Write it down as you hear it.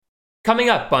Coming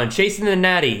up on Chasing the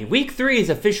Natty, Week 3 is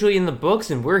officially in the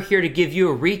books, and we're here to give you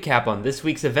a recap on this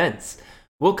week's events.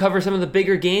 We'll cover some of the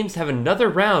bigger games, have another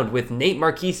round with Nate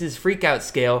Marquise's Freakout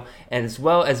Scale, and as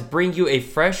well as bring you a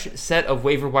fresh set of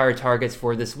waiver wire targets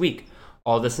for this week.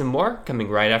 All this and more coming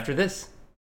right after this.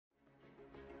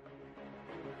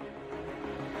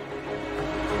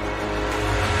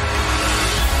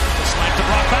 Slant to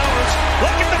Brock Bowers.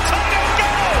 Look at the tight end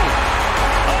go!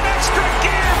 An extra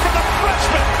gear for the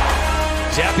freshman.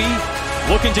 Zappy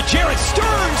looking to Jared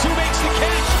Stearns, who makes the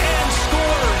catch and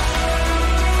scores.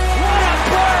 What a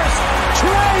burst!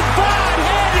 Trayvon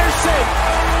Henderson,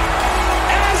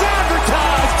 as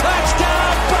advertised,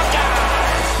 touchdown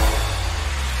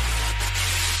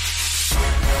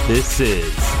Buckeyes! This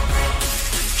is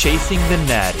Chasing the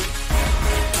Natty,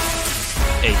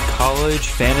 a college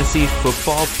fantasy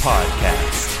football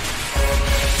podcast.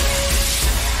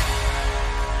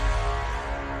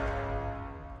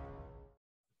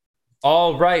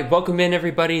 All right, welcome in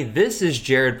everybody. This is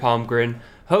Jared Palmgren,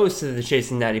 host of the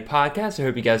Chasing Natty podcast. I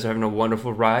hope you guys are having a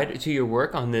wonderful ride to your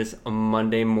work on this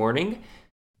Monday morning.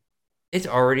 It's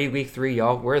already week 3,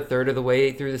 y'all. We're a third of the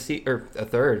way through the season, or a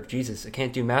third. Jesus, I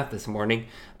can't do math this morning.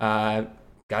 Got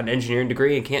an engineering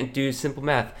degree and can't do simple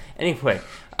math. Anyway,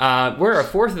 we're a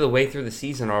fourth of the way through the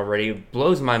season already. It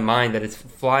blows my mind that it's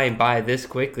flying by this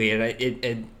quickly, and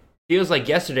it feels like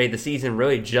yesterday the season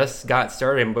really just got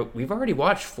started, but we've already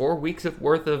watched 4 weeks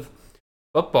worth of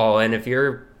football, and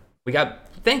we got,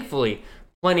 thankfully,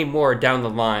 plenty more down the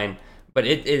line, but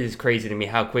it is crazy to me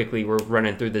how quickly we're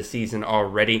running through the season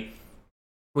already.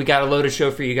 We got a loaded show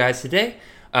for you guys today.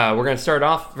 We're going to start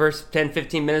off first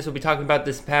 10-15 minutes. We'll be talking about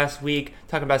this past week,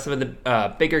 talking about some of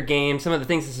the bigger games, some of the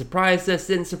things that surprised us,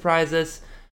 didn't surprise us.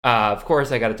 Of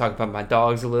course, I got to talk about my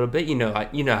dogs a little bit. You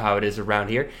know how it is around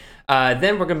here.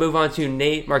 Then we're going to move on to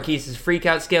Nate Marquise's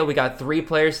Freakout Scale. We got 3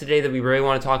 players today that we really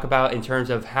want to talk about in terms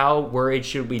of how worried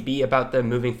should we be about them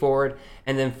moving forward.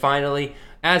 And then finally,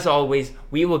 as always,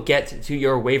 we will get to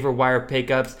your waiver wire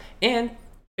pickups. And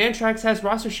Fantrax has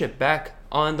rostership back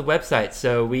on the website.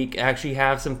 So we actually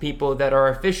have some people that are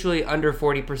officially under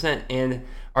 40% and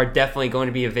are definitely going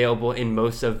to be available in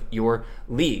most of your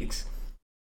leagues.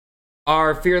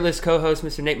 Our fearless co-host,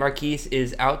 Mr. Nate Marquise,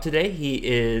 is out today. He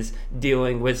is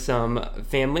dealing with some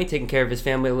family, taking care of his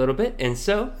family a little bit. And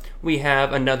so we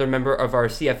have another member of our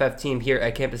CFF team here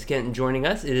at Campus Kenton joining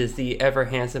us. It is the ever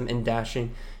handsome and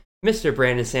dashing Mr.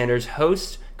 Brandon Sanders,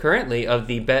 host currently of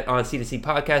the Bet on C2C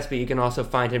podcast, but you can also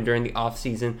find him during the off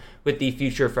season with the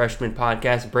Future Freshman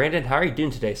podcast. Brandon, how are you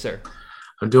doing today, sir?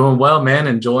 I'm doing well, man.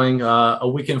 Enjoying a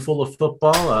weekend full of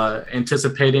football.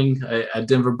 Anticipating a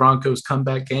Denver Broncos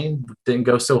comeback game. Didn't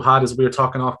go so hot as we were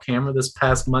talking off camera this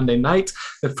past Monday night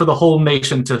for the whole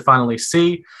nation to finally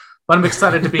see. But I'm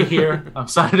excited to be here. I'm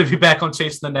excited to be back on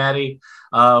Chasing the Natty.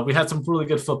 We had some really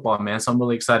good football, man. So I'm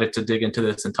really excited to dig into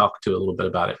this and talk to you a little bit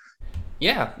about it.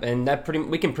 Yeah, and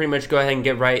we can pretty much go ahead and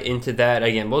get right into that.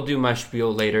 Again, we'll do my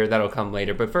spiel later. That'll come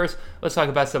later. But first, let's talk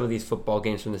about some of these football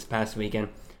games from this past weekend.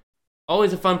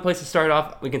 Always a fun place to start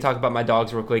off. We can talk about my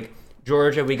dogs real quick.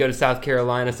 Georgia, we go to South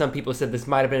Carolina. Some people said this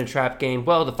might have been a trap game.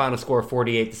 Well, the final score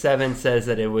 48-7 says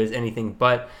that it was anything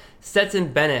but.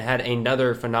 Stetson Bennett had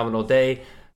another phenomenal day.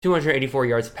 284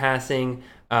 yards passing,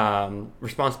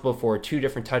 responsible for 2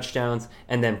 different touchdowns.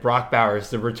 And then Brock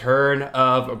Bowers, the return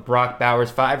of Brock Bowers,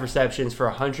 5 receptions for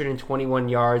 121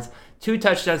 yards, 2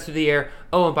 touchdowns through the air.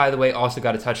 Oh, and by the way, also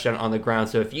got a touchdown on the ground.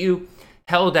 So if you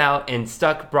held out and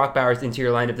stuck Brock Bowers into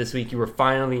your lineup this week, you were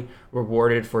finally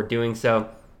rewarded for doing so.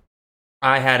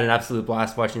 I had an absolute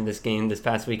blast watching this game this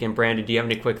past weekend. Brandon, do you have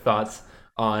any quick thoughts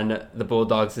on the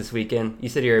Bulldogs this weekend? You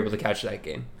said you were able to catch that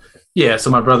game. Yeah, so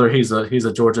my brother, he's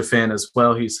a Georgia fan as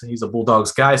well. He's a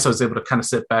Bulldogs guy, so I was able to kind of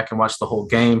sit back and watch the whole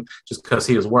game just because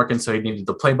he was working, so he needed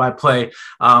the play-by-play.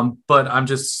 But I'm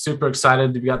just super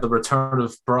excited. We got the return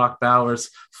of Brock Bowers.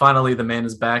 Finally, the man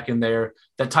is back in there.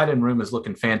 That tight end room is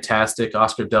looking fantastic.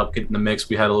 Oscar Delp getting the mix.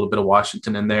 We had a little bit of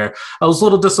Washington in there. I was a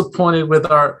little disappointed with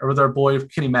our boy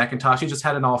Kenny McIntosh. He just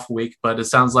had an off week, but it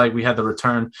sounds like we had the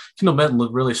return. Kendall Benton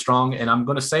looked really strong, and I'm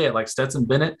going to say it, like Stetson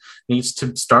Bennett needs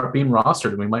to start being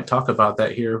rostered, and we might talk about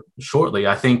that here shortly.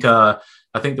 I think the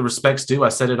respect's due. I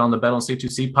said it on the Bet on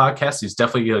C2C podcast. He's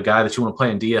definitely a guy that you want to play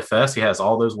in DFS. He has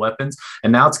all those weapons.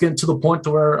 And now it's getting to the point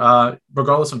to where,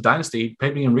 regardless of dynasty,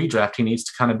 maybe in redraft, he needs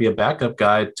to kind of be a backup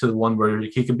guy to the one where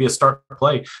he can be a start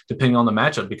play depending on the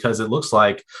matchup, because it looks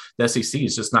like the SEC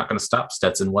is just not going to stop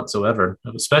Stetson whatsoever,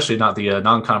 especially not the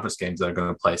non-conference games that are going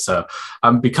to play. So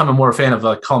I'm becoming more a fan of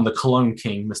calling the Cologne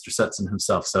King, Mr. Stetson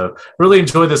himself. So really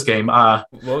enjoy this game. What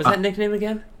was that nickname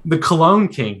again? The Cologne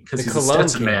King, because he's a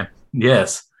Stetson man.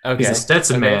 Yes. Okay. He's a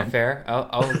Stetson man. Fair.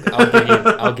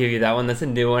 I'll give you that one. That's a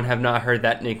new one. Have not heard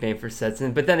that nickname for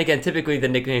Stetson. But then again, typically the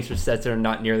nicknames for Stetson are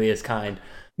not nearly as kind.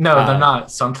 No, they're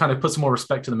not. So I'm trying to put some more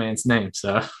respect to the man's name.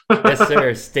 So yes,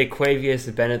 sir.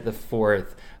 Stequavius Bennett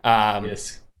IV.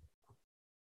 Yes.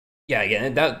 Yeah,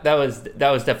 again, that was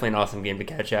definitely an awesome game to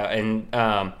catch out. And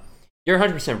you're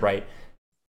 100% right.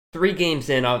 3 games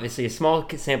in, obviously a small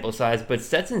sample size, but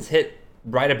Stetson's hit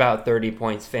right about 30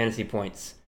 points, fantasy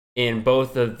points, in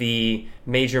both of the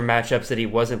major matchups that he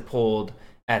wasn't pulled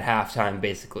at halftime,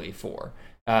 basically, for.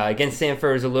 Against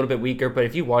Samford, it was a little bit weaker, but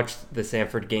if you watched the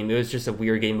Samford game, it was just a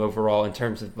weird game overall in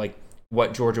terms of like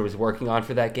what Georgia was working on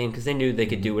for that game, because they knew they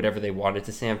could do whatever they wanted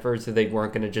to Samford, so they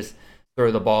weren't going to just throw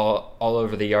the ball all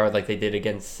over the yard like they did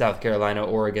against South Carolina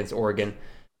or against Oregon.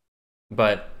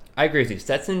 But I agree with you.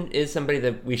 Stetson is somebody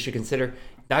that we should consider.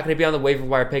 Not going to be on the waiver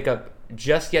wire pickup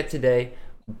just yet today,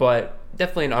 but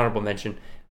definitely an honorable mention.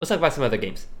 Let's talk about some other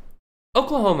games.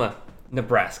 Oklahoma,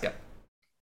 Nebraska.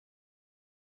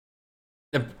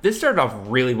 This started off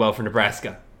really well for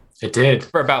Nebraska. It did.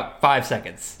 For about 5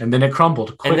 seconds. And then it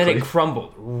crumbled quickly. And then it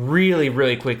crumbled really,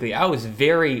 really quickly. I was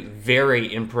very,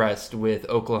 very impressed with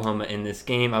Oklahoma in this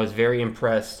game. I was very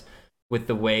impressed with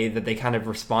the way that they kind of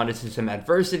responded to some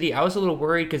adversity. I was a little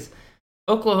worried because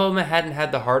Oklahoma hadn't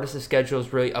had the hardest of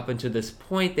schedules really up until this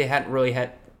point. They hadn't really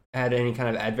had any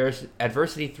kind of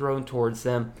adversity thrown towards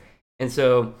them. And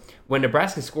so when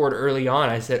Nebraska scored early on,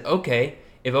 I said, okay,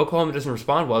 if Oklahoma doesn't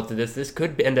respond well to this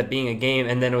could end up being a game.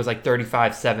 And then it was like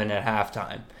 35-7 at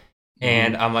halftime.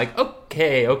 And I'm like,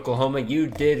 okay, Oklahoma, you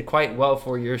did quite well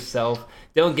for yourself.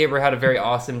 Dillon Gabriel had a very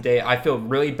awesome day. I feel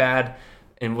really bad,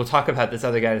 and we'll talk about this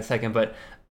other guy in a second, but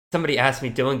somebody asked me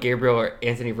Dillon Gabriel or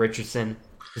Anthony Richardson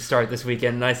to start this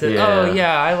weekend, and I said,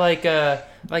 I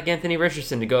like Anthony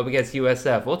Richardson to go up against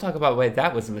USF. We'll talk about why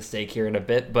that was a mistake here in a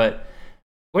bit, but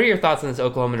what are your thoughts on this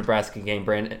Oklahoma-Nebraska game,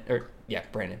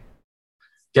 Brandon?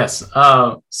 Yes.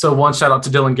 So one shout out to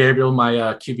Dillon Gabriel, my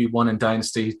QB1 in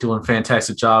Dynasty, doing a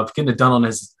fantastic job, getting it done on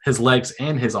his legs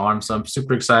and his arms. So I'm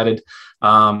super excited.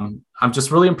 I'm just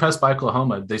really impressed by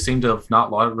Oklahoma. They seem to have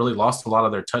not really lost a lot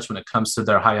of their touch when it comes to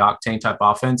their high octane type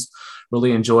offense.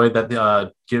 Really enjoyed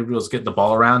that Gabriel's getting the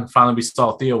ball around. Finally, we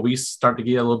saw Theo Weiss start to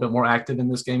get a little bit more active in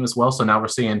this game as well. So now we're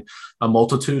seeing a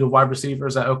multitude of wide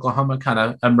receivers at Oklahoma kind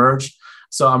of emerge.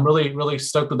 So I'm really, really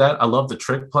stoked with that. I love the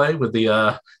trick play with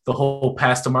the whole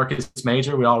pass to Marcus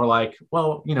Major. We all were like,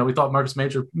 well, we thought Marcus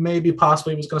Major maybe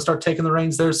possibly was going to start taking the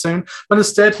reins there soon. But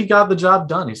instead, he got the job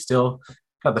done. He still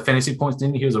got the fantasy points,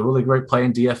 didn't he? He was a really great play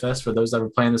in DFS for those that were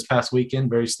playing this past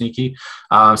weekend. Very sneaky.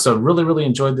 So really, really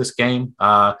enjoyed this game.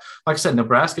 Like I said,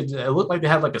 Nebraska, it looked like they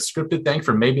had like a scripted thing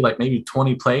for maybe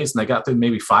 20 plays, and they got through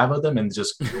maybe 5 of them and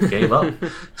just gave up.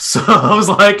 So I was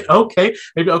like, okay,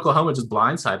 maybe Oklahoma just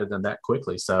blindsided them that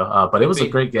quickly. So, but it was a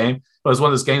great game. It was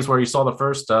one of those games where you saw the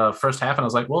first half, and I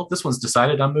was like, well, this one's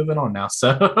decided. I'm moving on now.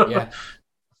 So yeah.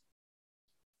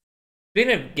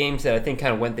 Speaking of games that I think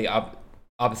kind of went the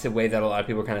opposite way that a lot of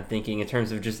people are kind of thinking in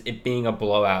terms of just it being a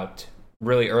blowout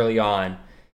really early on,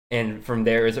 and from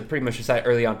there is pretty much decided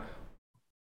early on.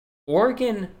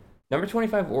 Oregon, number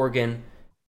 25 Oregon,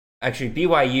 actually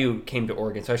BYU came to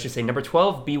Oregon, so I should say number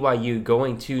 12 BYU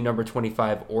going to number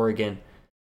 25 Oregon.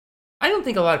 I don't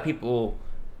think a lot of people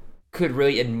could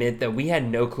really admit that we had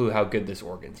no clue how good this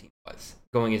Oregon team was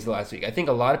going into last week. I think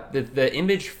a lot of the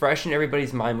image fresh in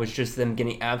everybody's mind was just them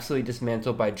getting absolutely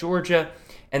dismantled by Georgia.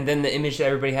 And then the image that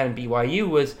everybody had in BYU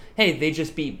was, hey, they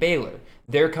just beat Baylor.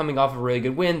 They're coming off a really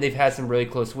good win. They've had some really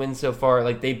close wins so far.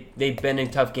 Like they've been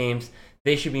in tough games.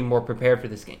 They should be more prepared for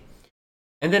this game.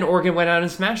 And then Oregon went out and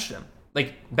smashed them,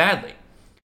 like badly.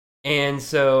 And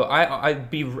so I'll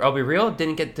be real,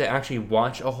 didn't get to actually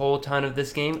watch a whole ton of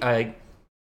this game. I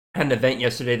had an event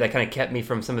yesterday that kind of kept me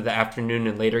from some of the afternoon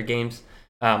and later games.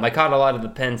 I caught a lot of the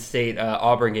Penn State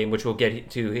Auburn game, which we'll get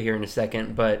to here in a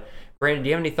second, but Brandon, do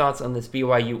you have any thoughts on this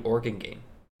BYU-Oregon game?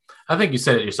 I think you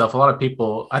said it yourself. A lot of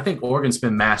people, I think Oregon's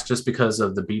been masked just because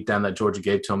of the beatdown that Georgia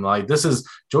gave to them. Like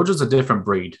Georgia's a different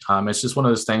breed. It's just one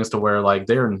of those things to where like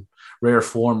they're in rare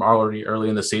form already early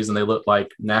in the season. They look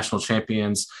like national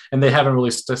champions, and they haven't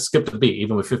really skipped a beat,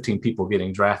 even with 15 people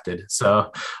getting drafted.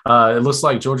 So it looks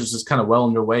like Georgia's just kind of well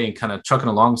on their way and kind of trucking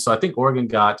along. So I think Oregon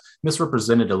got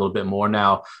misrepresented a little bit more.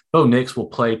 Now, Bo Nix will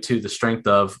play to the strength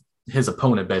of his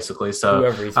opponent, basically. So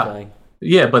whoever he's playing.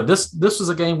 Yeah, but this was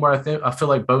a game where I feel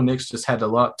like Bo Nix just had a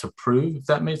lot to prove, if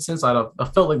that made sense. I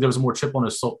felt like there was more chip on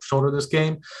his shoulder this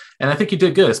game, and I think he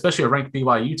did good, especially a ranked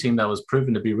BYU team that was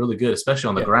proven to be really good, especially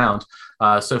on the ground.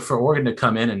 So for Oregon to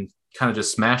come in and kind of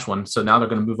just smash one. So now they're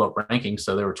going to move up rankings.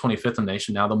 So they were 25th in the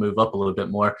nation. Now they'll move up a little bit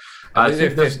more. I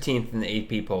think they're 15th in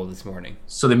the AP poll this morning.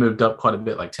 So they moved up quite a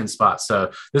bit, like 10 spots.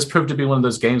 So this proved to be one of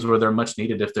those games where they're much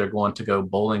needed if they're going to go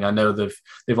bowling. I know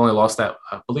they've only lost that,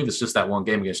 I believe it's just that one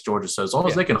game against Georgia. So as long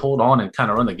as they can hold on and kind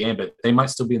of run the game, but they might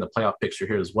still be in the playoff picture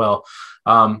here as well.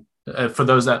 For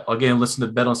those that, again, listen to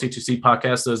the Bet on C2C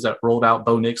podcast, those that rolled out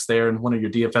Bo Nix there in one of your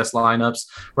DFS lineups,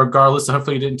 regardless,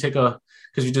 hopefully you didn't take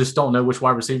because you just don't know which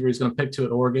wide receiver he's going to pick to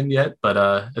at Oregon yet. But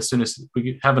as soon as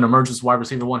we have an emergence wide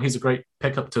receiver one, he's a great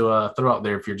pickup to throw out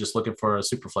there if you're just looking for a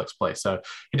super flex play. So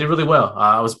he did really well.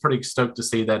 I was pretty stoked to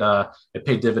see that it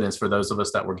paid dividends for those of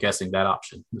us that were guessing that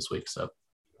option this week. So.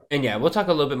 And yeah, we'll talk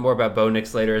a little bit more about Bo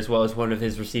Nix later, as well as one of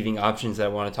his receiving options that I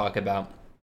want to talk about.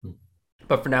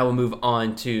 But for now, we'll move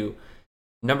on to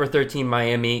number 13,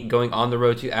 Miami, going on the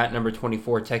road to at number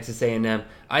 24, Texas A&M.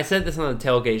 I said this on the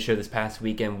Tailgate show this past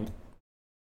weekend.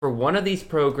 For one of these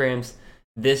programs,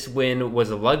 this win was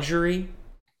a luxury.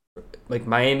 Like,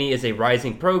 Miami is a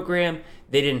rising program.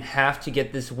 They didn't have to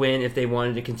get this win if they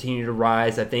wanted to continue to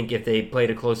rise. I think if they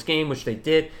played a close game, which they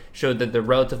did, showed that they're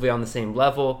relatively on the same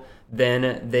level,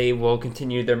 then they will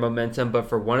continue their momentum. But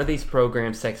for one of these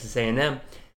programs, Texas A&M,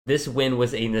 this win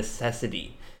was a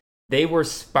necessity. They were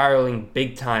spiraling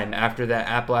big time after that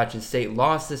Appalachian State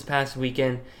loss this past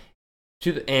weekend.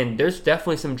 And there's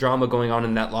definitely some drama going on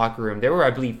in that locker room. There were,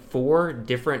 I believe, 4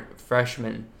 different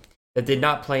freshmen that did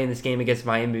not play in this game against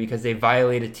Miami because they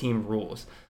violated team rules.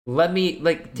 Let me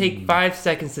take 5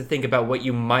 seconds to think about what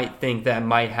you might think that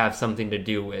might have something to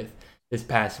do with this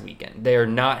past weekend. They are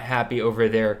not happy over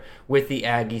there with the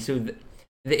Aggies. So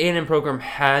the A&M program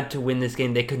had to win this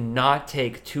game. They could not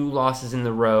take 2 losses in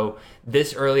a row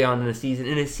this early on in the season.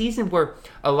 In a season where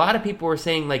a lot of people were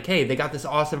saying, like, hey, they got this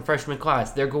awesome freshman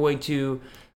class. They're going to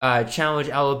challenge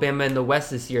Alabama in the West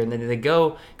this year. And then they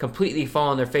go completely fall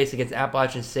on their face against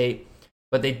Appalachian State.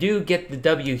 But they do get the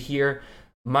W here.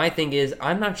 My thing is,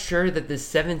 I'm not sure that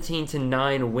this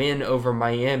 17-9 win over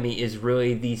Miami is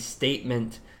really the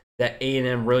statement that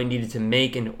A&M really needed to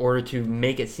make in order to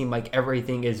make it seem like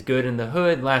everything is good in the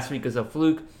hood. Last week was a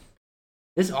fluke.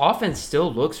 This offense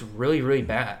still looks really, really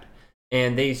bad.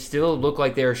 And they still look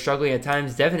like they're struggling at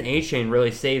times. Devin Achane really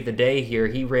saved the day here.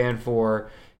 He ran for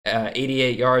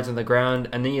 88 yards on the ground.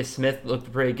 Ainias Smith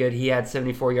looked pretty good. He had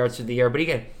 74 yards through the air. But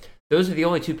again, those are the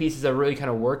only 2 pieces that are really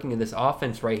kind of working in this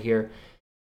offense right here.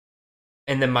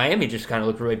 And then Miami just kind of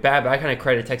looked really bad. But I kind of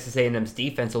credit Texas A&M's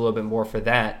defense a little bit more for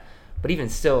that. But even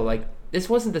still, like, this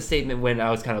wasn't the statement when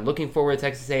I was kind of looking forward to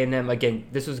Texas A&M. Again,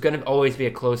 this was going to always be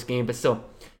a close game, but still,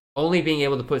 only being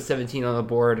able to put 17 on the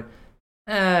board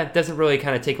doesn't really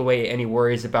kind of take away any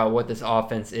worries about what this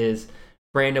offense is.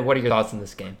 Brandon, what are your thoughts on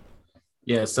this game?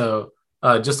 Yeah, so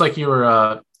just like you're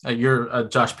a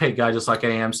Josh Pate guy, just like I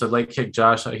am. So late kick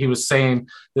Josh, he was saying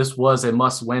this was a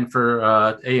must win for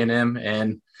A&M,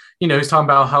 and he's talking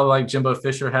about how like Jimbo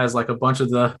Fisher has like a bunch of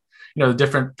the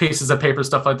different pieces of paper,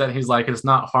 stuff like that. He's like, it's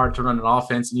not hard to run an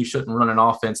offense, and you shouldn't run an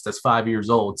offense that's 5 years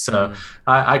old. So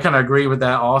I kind of agree with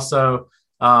that. Also,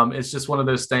 it's just one of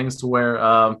those things to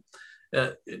where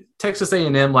Texas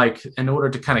A&M, like, in order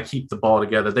to kind of keep the ball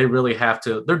together, they really have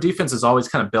to. Their defense has always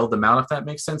kind of bailed them out, if that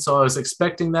makes sense. So I was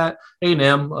expecting that.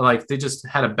 A&M, like, they just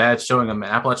had a bad showing them.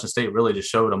 Appalachian State really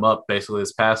just showed them up basically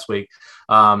this past week.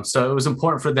 So it was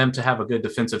important for them to have a good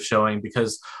defensive showing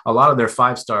because a lot of their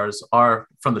 5 stars are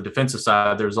from the defensive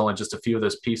side. There's only just a few of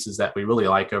those pieces that we really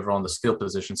like over on the skill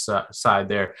position side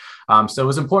there. So it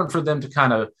was important for them to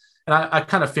kind of, and I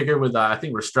kind of figured with, I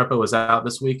think Restrepo was out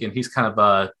this week, and he's kind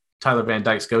of Tyler Van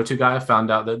Dyke's go-to guy.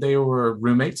 Found out that they were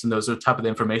roommates, and those are the type of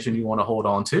information you want to hold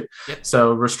on to. Yep.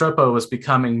 So Restrepo was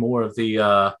becoming more of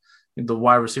the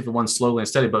wide receiver one slowly and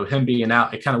steady, but with him being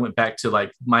out, it kind of went back to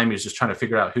like Miami was just trying to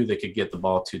figure out who they could get the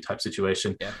ball to type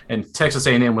situation. Yeah. And Texas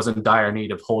A&M was in dire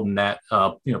need of holding that,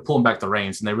 pulling back the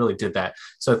reins, and they really did that.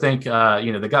 So I think,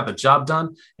 they got the job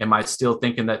done. Am I still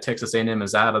thinking that Texas A&M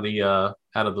is out of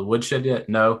the woodshed yet?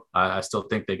 No, I still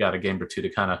think they got a game or 2 to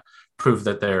kind of prove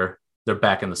that they're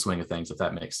back in the swing of things, if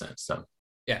that makes sense. So,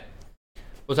 yeah.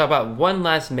 We'll talk about one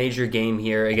last major game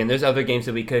here. Again, there's other games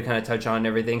that we could kind of touch on and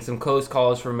everything. Some close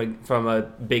calls from a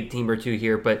big team or 2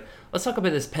 here. But let's talk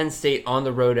about this Penn State on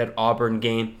the road at Auburn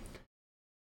game.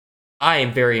 I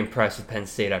am very impressed with Penn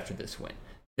State after this win.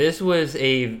 This was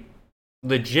a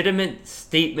legitimate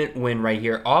statement win right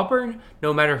here. Auburn,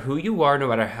 no matter who you are, no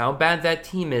matter how bad that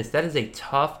team is, that is a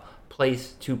tough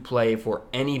place to play for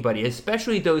anybody,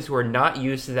 especially those who are not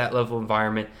used to that level of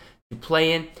environment to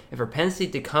play in. And for Penn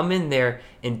State to come in there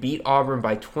and beat Auburn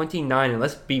by 29, and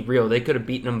let's be real, they could have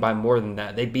beaten them by more than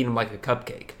that. They beat them like a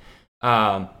cupcake.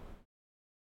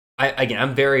 I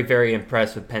I'm very, very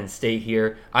impressed with Penn State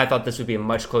here. I thought this would be a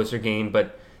much closer game,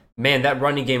 but man, that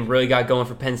running game really got going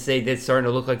for Penn State. It's starting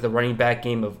to look like the running back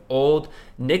game of old.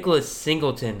 Nicholas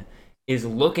Singleton is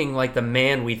looking like the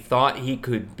man we thought he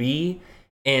could be.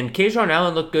 And Kaytron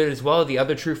Allen looked good as well, the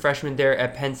other true freshman there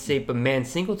at Penn State. But man,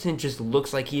 Singleton just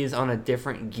looks like he is on a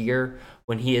different gear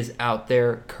when he is out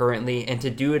there currently. And to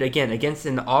do it again against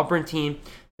an Auburn team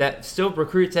that still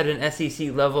recruits at an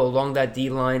SEC level along that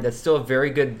D-line, that's still a very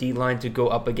good D-line to go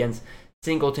up against.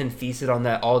 Singleton feasted on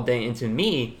that all day. And to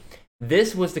me,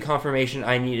 this was the confirmation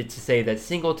I needed to say that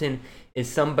Singleton is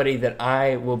somebody that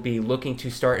I will be looking to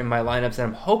start in my lineups, and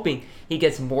I'm hoping he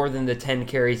gets more than the 10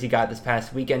 carries he got this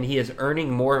past weekend. He is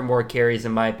earning more and more carries,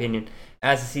 in my opinion,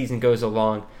 as the season goes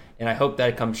along, and I hope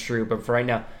that comes true. But for right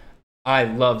now, I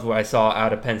loved what I saw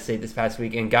out of Penn State this past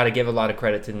week, and got to give a lot of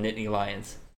credit to the Nittany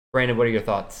Lions. Brandon, what are your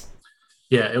thoughts?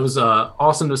 Yeah, it was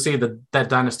awesome to see that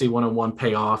Dynasty 101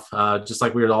 pay off. Just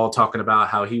like we were all talking about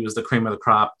how he was the cream of the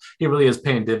crop. He really is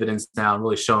paying dividends now and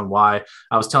really showing why.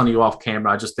 I was telling you off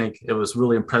camera, I just think it was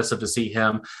really impressive to see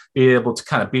him be able to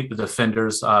kind of beat the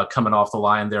defenders coming off the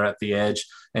line there at the edge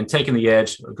and taking the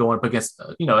edge, going up against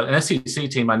an SEC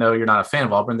team. I know you're not a fan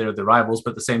of Auburn; they're the rivals,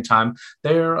 but at the same time,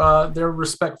 they're a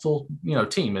respectful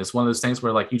team. It's one of those things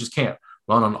where like you just can't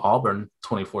run on Auburn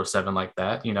 24/7 like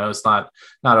that. It's not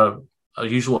a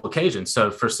usual occasion.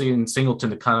 So for seeing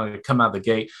Singleton to kind of come out of the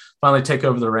gate, finally take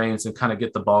over the reins and kind of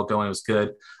get the ball going was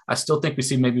good. I still think we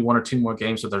see maybe one or two more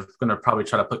games where they're going to probably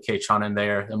try to put Kaytron in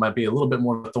there. It might be a little bit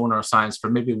more of a thorn in our signs for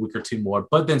maybe a week or two more,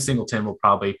 but then Singleton will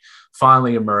probably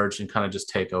finally emerge and kind of just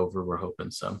take over, we're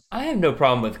hoping. So I have no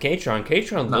problem with Kaytron.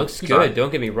 Kaytron looks good. Right. Don't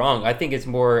get me wrong. I think it's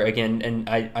more, again, and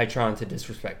I try not to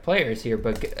disrespect players here,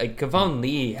 but Kevon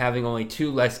Lee having only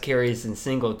 2 less carries than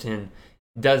Singleton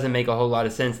doesn't make a whole lot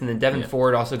of sense. And then Devin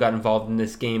Ford also got involved in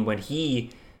this game when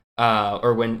Kayvon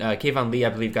Lee, I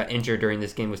believe, got injured during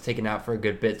this game, was taken out for a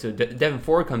good bit. So Devin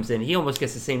Ford comes in. He almost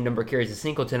gets the same number of carries as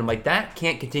Singleton. I'm like, that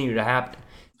can't continue to happen.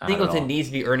 Singleton needs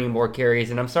to be earning more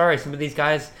carries. And I'm sorry, some of these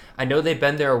guys, I know they've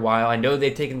been there a while. I know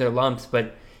they've taken their lumps,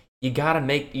 but you gotta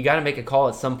make a call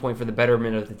at some point for the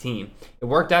betterment of the team. It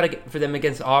worked out for them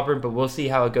against Auburn, but we'll see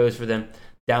how it goes for them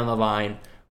down the line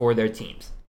for their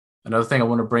teams. Another thing I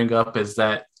want to bring up is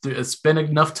that it's been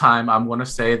enough time. I'm going to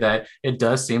say that it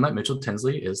does seem like Mitchell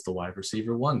Tinsley is the wide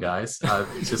receiver 1, guys.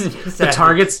 It's just the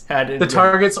targets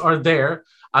are there.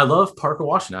 I love Parker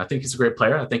Washington. I think he's a great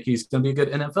player. I think he's going to be a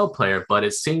good NFL player, but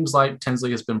it seems like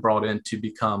Tinsley has been brought in to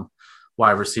become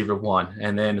wide receiver 1.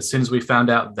 And then as soon as we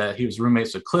found out that he was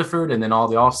roommates with Clifford and then all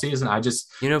the offseason, I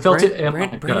just felt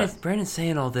it. Brandon's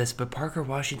saying all this, but Parker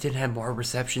Washington had more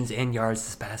receptions and yards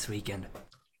this past weekend.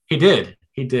 He did,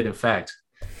 in fact.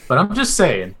 But I'm just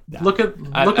saying, look at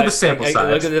the sample size.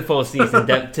 Look at the full season.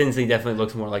 Tinsley definitely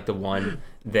looks more like the one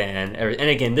than. And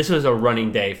again, this was a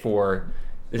running day for.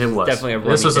 It was definitely a running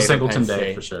day. This was a Singleton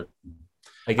day for sure.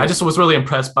 I just was really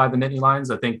impressed by the Nittany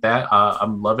Lions. I think that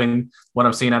I'm loving what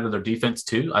I'm seeing out of their defense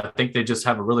too. I think they just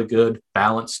have a really good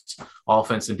balanced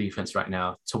offense and defense right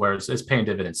now to where it's paying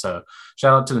dividends. So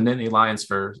shout out to the Nittany Lions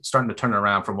for starting to turn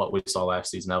around from what we saw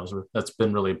last season. That's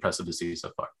been really impressive to see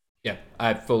so far. Yeah,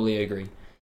 I fully agree.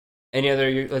 Any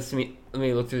other? Let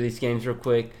me look through these games real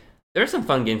quick. There are some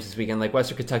fun games this weekend, like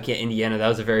Western Kentucky at Indiana. That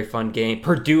was a very fun game.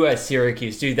 Purdue at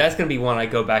Syracuse, dude. That's gonna be one I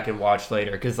go back and watch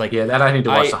later because, that I need to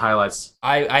watch the highlights.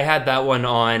 I had that one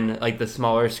on like the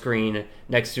smaller screen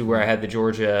next to where I had the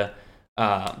Georgia,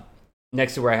 South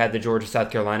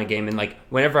Carolina game, and like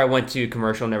whenever I went to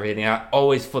commercial and everything, I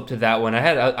always flipped to that one. I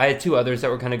had 2 others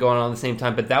that were kind of going on at the same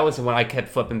time, but that was the one I kept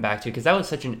flipping back to because that was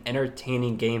such an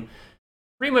entertaining game.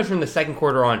 Pretty much from the second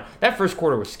quarter on. That first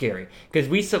quarter was scary because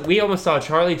we almost saw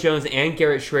Charlie Jones and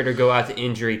Garrett Schrader go out to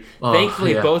injury.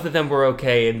 Thankfully, both of them were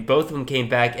okay, and both of them came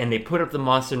back, and they put up the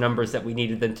monster numbers that we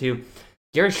needed them to.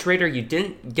 Garrett Schrader, you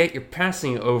didn't get your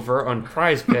passing over on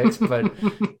Prize Picks, but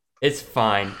it's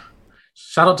fine.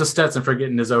 Shout out to Stetson for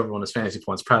getting his over on his fantasy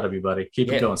points. Proud of you, buddy.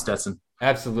 Keep it going, Stetson.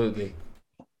 Absolutely.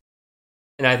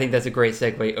 And I think that's a great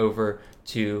segue over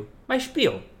to my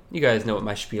spiel. You guys know what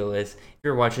my spiel is. If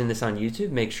you're watching this on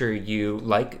YouTube, make sure you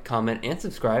like, comment, and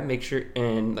subscribe. Make sure,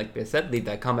 and like I said, leave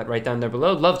that comment right down there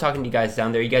below. Love talking to you guys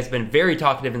down there. You guys have been very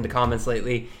talkative in the comments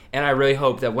lately, and I really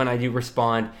hope that when I do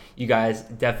respond, you guys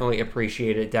definitely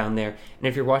appreciate it down there. And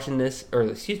if you're watching this, or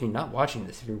excuse me, not watching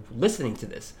this, if you're listening to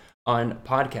this on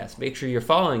podcast, make sure you're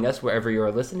following us wherever you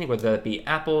are listening, whether that be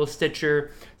Apple,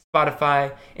 Stitcher,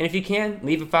 Spotify, and if you can,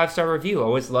 leave a 5-star review. I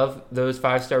always love those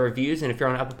 5-star reviews, and if you're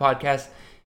on Apple Podcasts,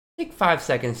 take 5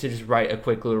 seconds to just write a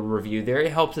quick little review there.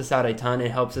 It helps us out a ton.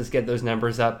 It helps us get those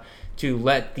numbers up to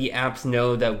let the apps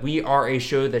know that we are a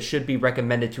show that should be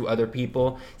recommended to other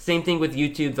people. Same thing with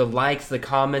YouTube, the likes, the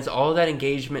comments, all that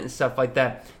engagement and stuff like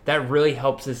that. That really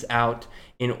helps us out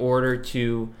in order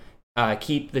to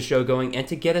keep the show going and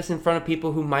to get us in front of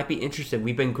people who might be interested.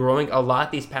 We've been growing a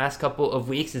lot these past couple of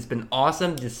weeks. It's been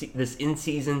awesome. This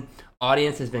in-season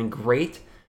audience has been great,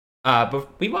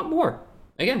 but we want more.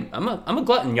 Again, I'm a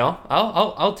glutton, y'all.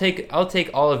 I'll take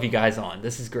all of you guys on.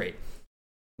 This is great.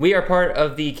 We are part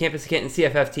of the Campus Canton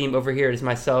CFF team. Over here is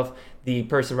myself, the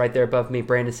person right there above me,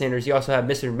 Brandon Sanders. You also have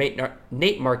Mr.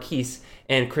 Nate Marquise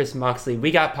and Chris Moxley.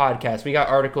 We got podcasts, we got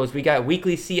articles, we got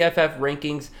weekly CFF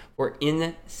rankings for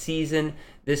in season.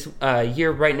 This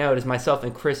year right now it is myself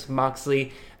and Chris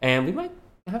Moxley, and we might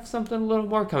have something a little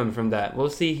more coming from that. We'll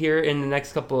see here in the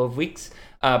next couple of weeks.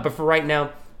 But for right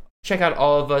now, check out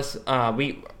all of us.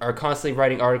 We are constantly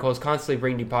writing articles, constantly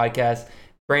bringing you podcasts.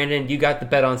 Brandon, you got the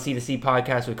Bet on C2C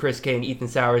podcast with Chris K and Ethan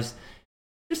Sowers.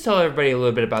 Just tell everybody a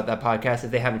little bit about that podcast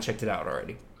if they haven't checked it out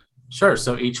already. Sure.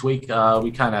 So each week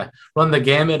we kind of run the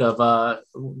gamut of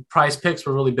prize picks.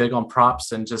 We're really big on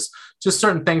props and just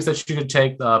certain things that you could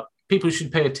take. People you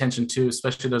should pay attention to,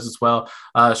 especially those as well.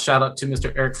 Shout out to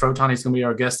Mr. Eric Froton. He's going to be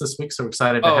our guest this week, so we're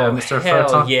excited to have Mr.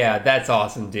 Froton. Yeah, that's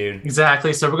awesome, dude.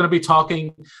 Exactly. So we're going to be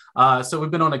talking. So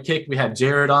we've been on a kick. We had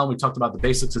Jared on. We talked about the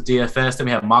basics of DFS. Then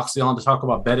we have Moxley on to talk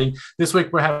about betting. This week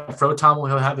we're having Froton.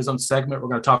 He'll have his own segment. We're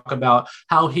going to talk about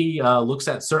how he looks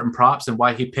at certain props and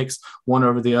why he picks one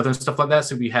over the other and stuff like that.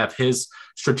 So we have his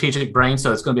strategic brain.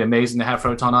 So it's going to be amazing to have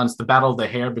Froton on. It's the battle of the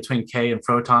hair between Kay and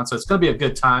Froton. So it's going to be a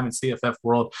good time in CFF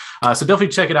world. So definitely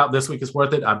check it out this week. It's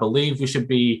worth it. I believe we should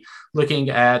be looking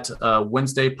at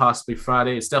Wednesday, possibly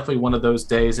Friday. It's definitely one of those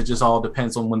days. It just all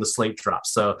depends on when the slate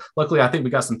drops. So luckily, I think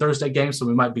we got some Thursday games, so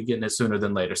we might be getting it sooner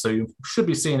than later. So you should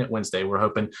be seeing it Wednesday. We're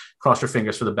hoping, cross your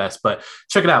fingers for the best. But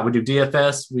check it out. We do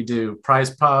DFS, we do prize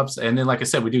props, and then, like I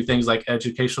said, we do things like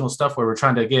educational stuff where we're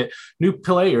trying to get new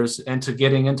players into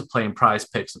getting into playing prize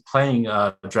picks and playing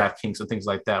DraftKings and things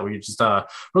like that, where you just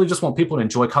really just want people to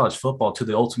enjoy college football to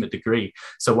the ultimate degree.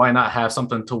 So why not have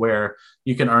something to where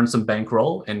you can earn some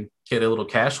bankroll and get a little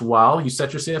cash while you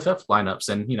set your CFF lineups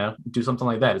and, do something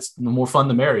like that. It's the more fun,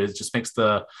 the merrier. It just makes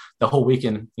the whole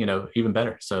weekend, even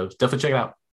better. So definitely check it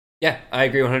out. Yeah, I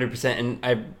agree 100%.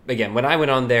 And when I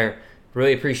went on there,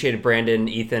 really appreciated Brandon,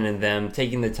 Ethan, and them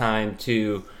taking the time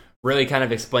to really kind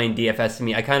of explain DFS to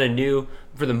me. I kind of knew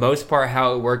for the most part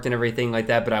how it worked and everything like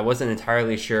that, but I wasn't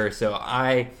entirely sure. So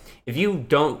if you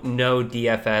don't know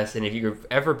DFS and if you've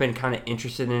ever been kind of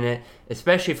interested in it,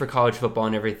 especially for college football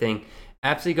and everything,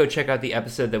 absolutely go check out the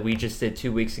episode that we just did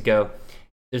 2 weeks ago.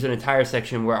 There's an entire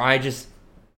section where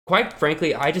quite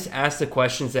frankly, I just asked the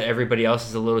questions that everybody else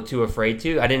is a little too afraid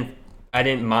to. I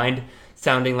didn't mind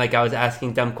sounding like I was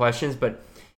asking dumb questions, but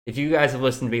if you guys have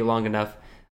listened to me long enough,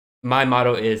 my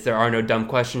motto is there are no dumb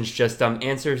questions, just dumb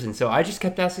answers. And so I just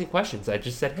kept asking questions. I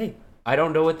just said, hey, I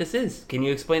don't know what this is. Can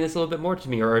you explain this a little bit more to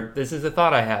me? Or this is a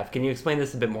thought I have. Can you explain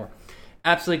this a bit more?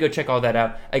 Absolutely go check all that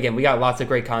out. Again, we got lots of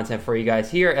great content for you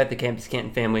guys here at the Campus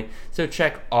Canton family. So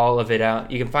check all of it out.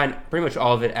 You can find pretty much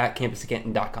all of it at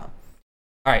campuscanton.com.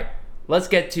 All right, let's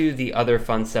get to the other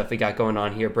fun stuff we got going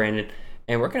on here, Brandon.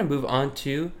 And we're going to move on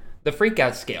to the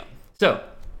freakout scale. So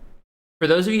for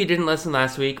those of you who didn't listen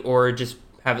last week or just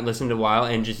haven't listened in a while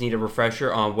and just need a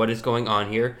refresher on what is going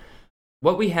on here,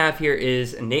 what we have here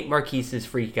is Nate Marquise's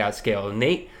freakout scale.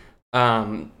 Nate,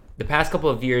 the past couple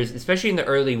of years, especially in the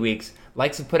early weeks,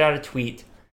 likes to put out a tweet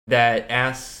that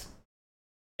asks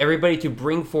everybody to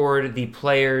bring forward the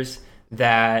players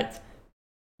that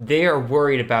they are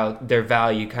worried about their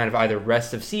value, kind of either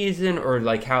rest of season or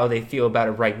like how they feel about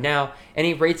it right now. And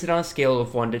he rates it on a scale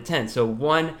of 1 to 10. So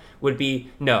 1 would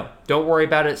be, no, don't worry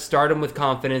about it. Start him with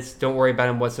confidence. Don't worry about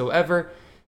him whatsoever.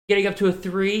 Getting up to a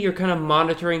 3, you're kind of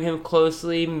monitoring him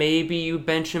closely. Maybe you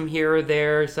bench him here or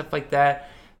there, stuff like that.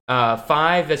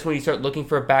 5, that's when you start looking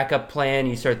for a backup plan.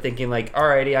 You start thinking like,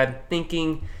 alrighty, I'm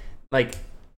thinking like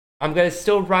I'm going to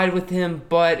still ride with him,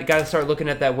 but got to start looking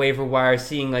at that waiver wire,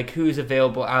 seeing like who's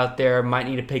available out there. Might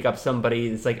need to pick up somebody.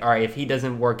 It's like, all right, if he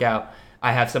doesn't work out,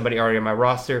 I have somebody already on my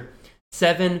roster.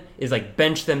 7 is like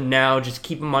bench them now. Just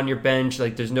keep them on your bench.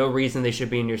 Like there's no reason they should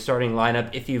be in your starting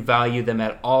lineup. If you value them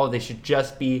at all, they should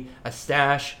just be a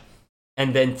stash.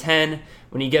 And then 10,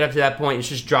 when you get up to that point, it's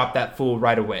just drop that fool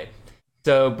right away.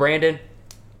 So Brandon,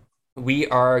 we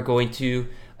are going to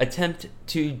attempt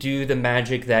to do the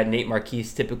magic that Nate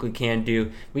Marquise typically can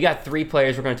do. We got 3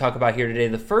 players we're going to talk about here today.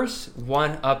 The first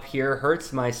one up here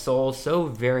hurts my soul so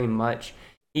very much.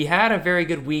 He had a very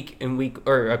good week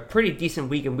or a pretty decent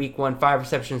week in week 1, 5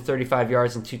 receptions, 35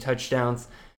 yards, and 2 touchdowns.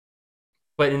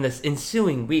 But in the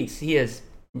ensuing weeks, he has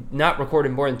not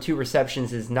recorded more than 2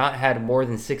 receptions, has not had more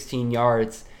than 16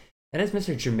 yards. That is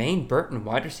Mr. Jermaine Burton,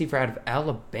 wide receiver out of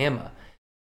Alabama.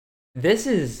 This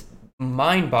is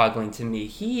mind-boggling to me.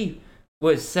 He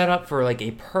was set up for like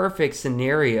a perfect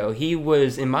scenario. He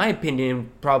was, in my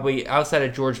opinion, probably outside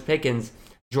of George Pickens,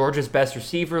 Georgia's best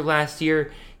receiver last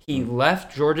year. He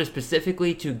left Georgia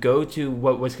specifically to go to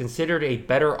what was considered a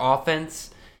better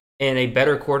offense and a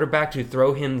better quarterback to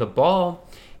throw him the ball.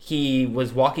 He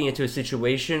was walking into a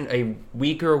situation, a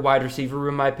weaker wide receiver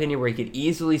room, in my opinion, where he could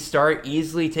easily start,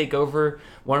 easily take over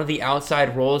one of the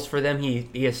outside roles for them. He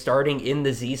is starting in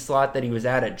the Z slot that he was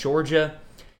at Georgia.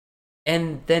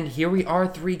 And then here we are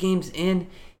 3 games in.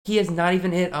 He has not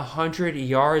even hit 100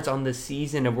 yards on the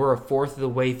season, and we're a fourth of the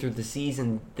way through the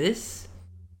season. This,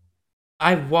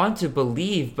 I want to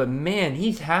believe, but man,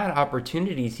 he's had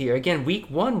opportunities here. Again, week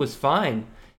 1 was fine.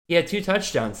 He had 2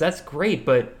 touchdowns. That's great,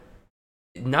 but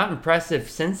not impressive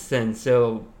since then.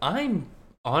 So I'm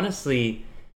honestly,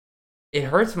 it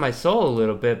hurts my soul a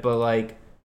little bit, but like,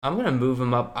 I'm going to move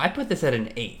him up. I put this at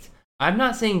an 8. I'm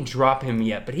not saying drop him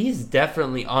yet, but he's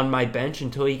definitely on my bench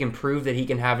until he can prove that he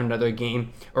can have another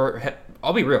game, or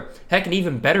I'll be real, heck, an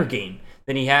even better game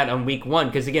than he had on week 1.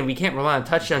 Because again, we can't rely on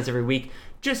touchdowns every week.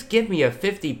 Just give me a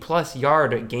 50-plus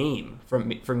yard game for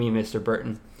me, Mr.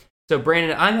 Burton. So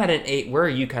Brandon, I'm at an 8. Where are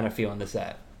you kind of feeling this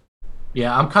at?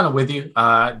 Yeah, I'm kind of with you.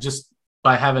 Just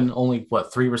by having only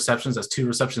 3 receptions, that's 2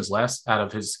 receptions less out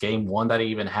of his game 1 that he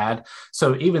even had.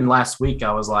 So even last week,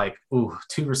 I was like, ooh,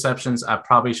 2 receptions. I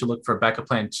probably should look for a backup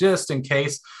plan just in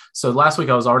case. So last week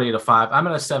I was already at a 5. I'm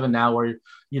at a 7 now, where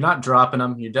you're not dropping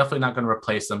them. You're definitely not going to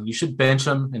replace them. You should bench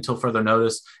them until further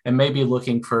notice, and maybe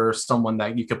looking for someone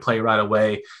that you could play right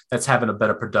away that's having a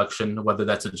better production, whether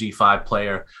that's a G5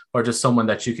 player or just someone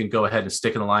that you can go ahead and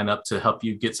stick in the lineup to help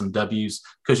you get some W's,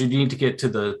 because you need to get to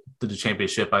the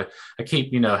championship. I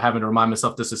keep, having to remind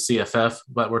myself this is CFF,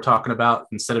 but we're talking about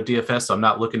instead of DFS. So I'm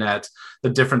not looking at the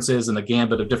differences in the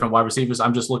gambit of different wide receivers.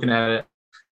 I'm just looking at it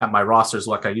at my rosters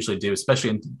like I usually do, especially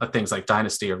in things like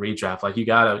dynasty or redraft. Like you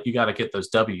gotta get those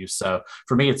W's. So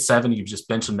for me, it's 7. You just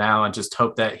bench him now and just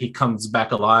hope that he comes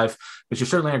back alive. But you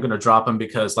certainly aren't going to drop him,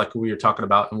 because like we were talking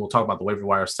about, and we'll talk about the waiver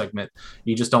wire segment,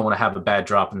 you just don't want to have a bad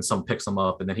drop and someone picks him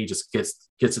up and then he just gets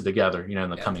it together, in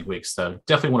the coming weeks. So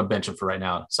definitely want to bench him for right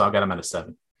now. So I got him at a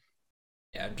 7.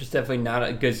 Yeah, just definitely not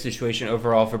a good situation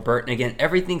overall for Burton. Again,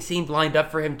 everything seemed lined up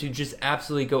for him to just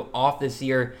absolutely go off this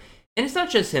year. And it's not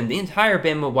just him. The entire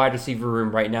Bama wide receiver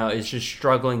room right now is just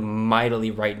struggling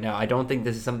mightily right now. I don't think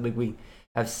this is something we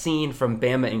have seen from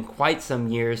Bama in quite some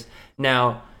years.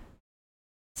 Now,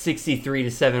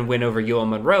 63-7 win over UL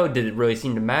Monroe, did it really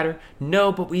seem to matter?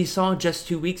 No, but we saw just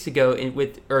 2 weeks ago,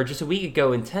 just a week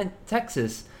ago in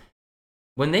Texas,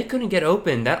 when they couldn't get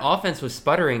open, that offense was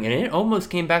sputtering, and it almost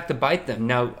came back to bite them.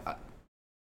 Now,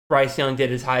 Bryce Young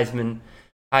did his Heisman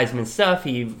stuff.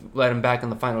 He led him back on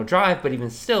the final drive, but even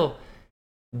still,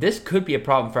 this could be a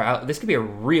problem this could be a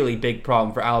really big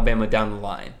problem for Alabama down the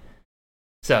line.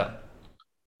 So,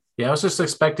 yeah, I was just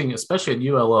expecting, especially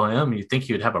at ULM, you'd think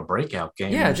he would have a breakout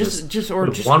game. Yeah, just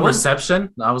one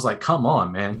reception. I was like, come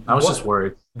on, man. I was just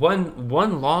worried. One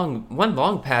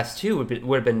long pass too would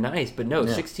have been nice, but no,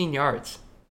 16 yards.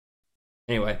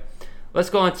 Anyway, let's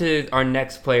go on to our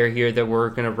next player here that we're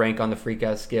going to rank on the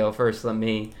freakout scale. First, let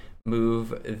me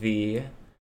move the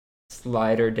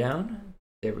slider down.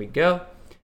 There we go.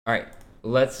 All right,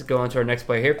 let's go on to our next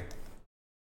player here.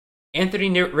 Anthony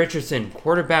Richardson,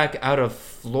 quarterback out of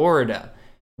Florida.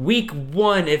 Week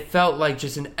 1, it felt like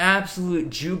just an absolute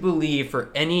jubilee for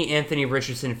any Anthony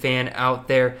Richardson fan out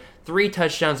there. 3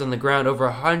 touchdowns on the ground, over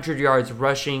 100 yards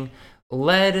rushing.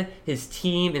 Led his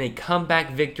team in a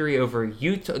comeback victory over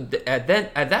Utah. At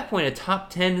that point, a top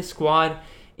 10 squad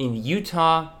in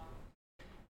Utah.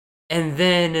 And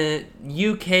then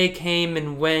UK came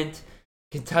and went.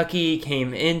 Kentucky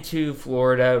came into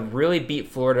Florida, really beat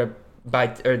Florida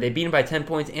they beat him by 10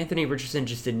 points. Anthony Richardson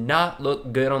just did not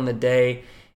look good on the day,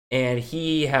 and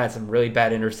he had some really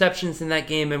bad interceptions in that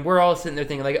game. And we're all sitting there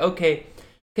thinking, like, okay,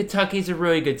 Kentucky's a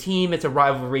really good team. It's a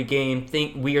rivalry game.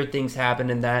 Weird things happen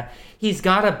in that. He's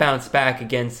got to bounce back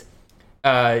against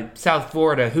South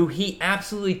Florida, who he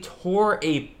absolutely tore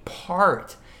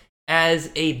apart as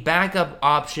a backup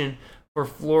option for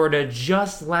Florida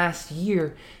just last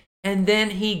year. And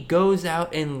then he goes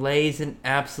out and lays an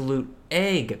absolute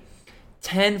egg.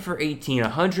 10 for 18,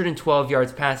 112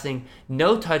 yards passing,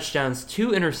 no touchdowns, 2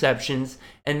 interceptions,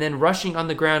 and then rushing on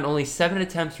the ground, only 7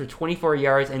 attempts for 24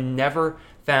 yards and never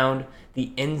found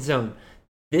the end zone.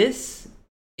 This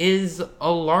is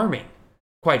alarming,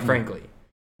 quite frankly.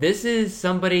 This is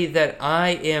somebody that I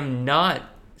am not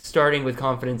starting with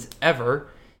confidence ever,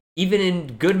 even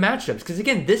in good matchups. Because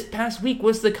again, this past week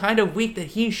was the kind of week that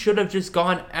he should have just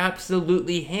gone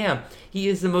absolutely ham. He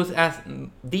is the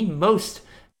most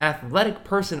athletic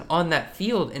person on that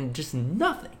field, and just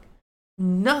nothing.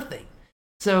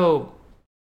 So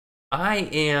I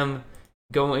am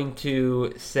going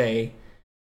to say,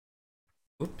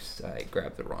 oops, I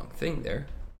grabbed the wrong thing there.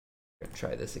 I'm going to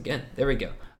try this again. There we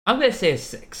go. I'm going to say a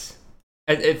 6.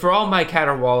 For all my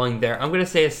caterwauling there, I'm going to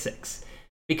say a 6.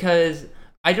 Because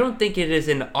I don't think it is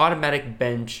an automatic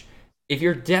bench. If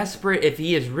you're desperate, if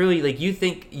he is really, like, you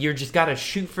think you're just got to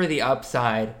shoot for the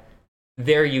upside,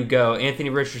 there you go. Anthony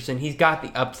Richardson, he's got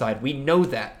the upside. We know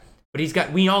that.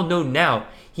 But we all know now,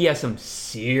 he has some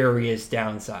serious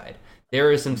downside.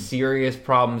 There is some serious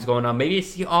problems going on. Maybe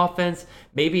it's the offense.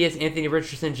 Maybe it's Anthony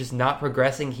Richardson just not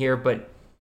progressing here. But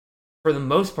for the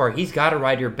most part, he's got to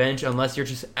ride your bench unless you're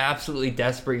just absolutely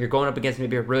desperate. You're going up against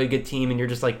maybe a really good team, and you're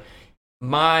just like,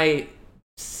 my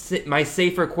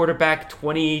safer quarterback,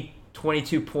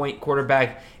 22-point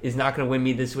quarterback, is not going to win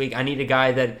me this week. I need a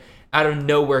guy that out of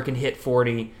nowhere can hit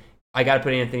 40. I got to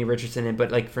put Anthony Richardson in.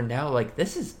 But like for now, like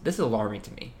this is alarming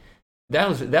to me. That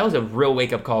was a real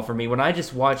wake up call for me when I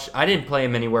just watched. I didn't play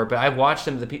him anywhere, but I watched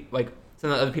some of the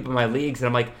other people in my leagues, and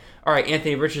I'm like, all right,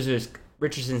 Anthony Richardson's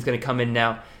going to come in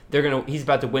now. He's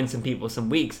about to win some people some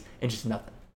weeks, and just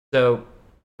nothing. So,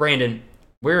 Brandon,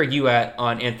 where are you at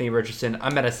on Anthony Richardson?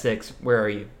 I'm at a 6. Where are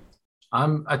you?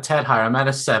 I'm a tad higher. I'm at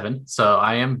a 7. So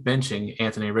I am benching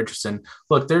Anthony Richardson.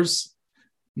 Look, there's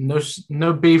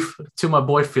no beef to my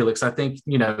boy Felix. I think,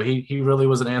 he really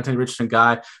was an Anthony Richardson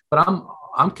guy, but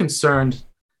I'm concerned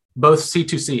both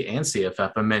C2C and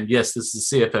CFF. I mean, yes, this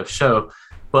is a CFF show,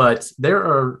 but there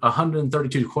are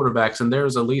 132 quarterbacks, and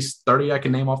there's at least 30 I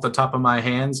can name off the top of my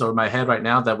hands or my head right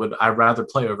now that I'd rather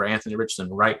play over Anthony Richardson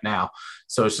right now.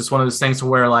 So it's just one of those things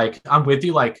where, like, I'm with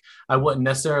you. Like, I wouldn't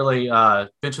necessarily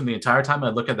bench him the entire time.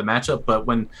 I'd look at the matchup, but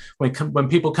when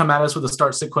people come at us with the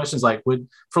start sit questions, like from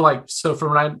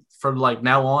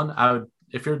now on, I would,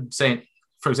 if you're saying,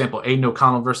 for example, Aiden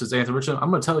O'Connell versus Anthony Richardson,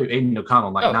 I'm going to tell you Aiden O'Connell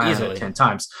 9 out of 10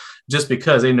 times, just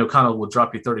because Aiden O'Connell will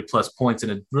drop you 30-plus points,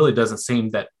 and it really doesn't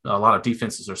seem that a lot of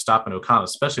defenses are stopping O'Connell,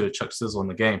 especially with Chuck Sizzle in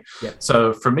the game. Yeah.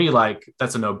 So for me, like,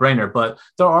 that's a no-brainer. But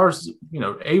there are,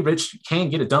 A-Rich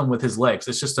can get it done with his legs.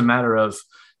 It's just a matter of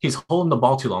he's holding the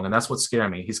ball too long, and that's what's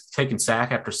scaring me. He's taking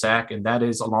sack after sack, and that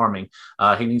is alarming.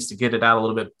 He needs to get it out a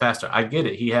little bit faster. I get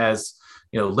it. He has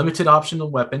limited option of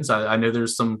weapons. I know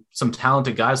there's some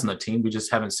talented guys on the team. We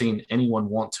just haven't seen anyone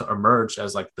want to emerge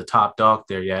as like the top dog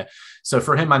there yet. So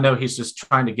for him, I know he's just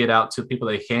trying to get out to people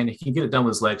that he can. He can get it done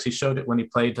with his legs. He showed it when he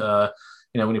played,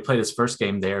 when he played his first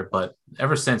game there. But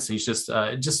ever since, he's just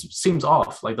it just seems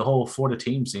off. Like the whole Florida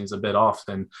team seems a bit off,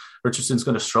 and Richardson's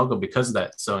going to struggle because of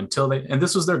that. So and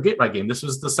this was their get right game. This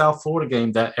was the South Florida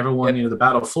game that everyone, the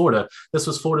Battle of Florida. This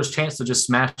was Florida's chance to just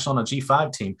smash on a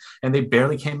G5 team, and they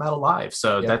barely came out alive.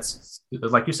 So that's,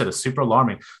 like you said, it's super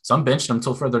alarming. So I'm benching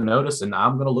until further notice, and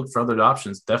I'm going to look for other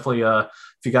options. Definitely,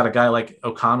 if you got a guy like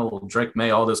O'Connell, Drake May,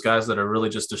 all those guys that are really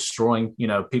just destroying,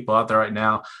 people out there right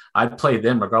now, I'd play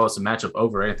them regardless of matchup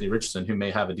over Anthony Richardson, who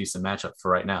may have a decent matchup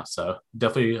for right now. So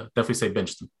definitely say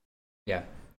bench them. Yeah,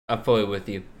 I'm fully with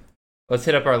you. Let's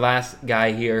hit up our last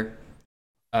guy here.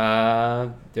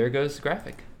 There goes the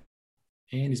graphic.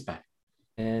 And he's back.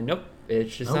 And nope,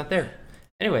 it's just not there.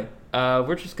 Anyway,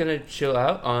 we're just going to chill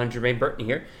out on Jermaine Burton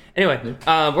here. Anyway,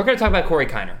 we're going to talk about Corey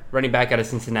Kiner, running back out of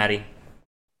Cincinnati.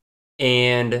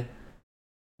 And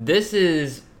this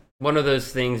is one of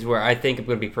those things where I think I'm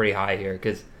going to be pretty high here,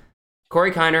 because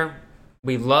Corey Kiner,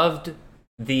 we loved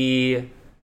the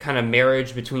kind of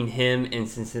marriage between him and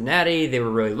Cincinnati. They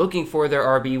were really looking for their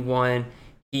RB1.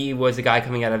 He was a guy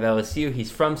coming out of LSU.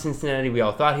 He's from Cincinnati. We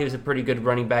all thought he was a pretty good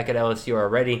running back at LSU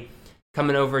already.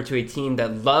 Coming over to a team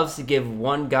that loves to give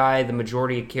one guy the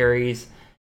majority of carries.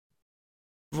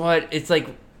 But it's like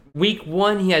week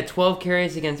 1, he had 12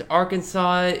 carries against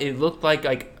Arkansas. It looked like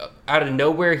out of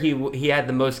nowhere he had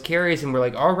the most carries, and we're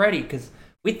like, already, because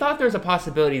we thought there was a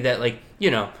possibility that,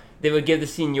 they would give the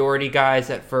seniority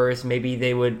guys at first. Maybe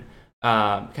they would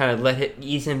kind of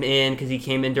ease him in because he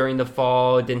came in during the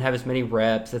fall, didn't have as many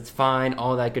reps. That's fine,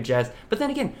 all that good jazz. But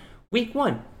then again, week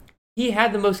 1, he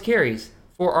had the most carries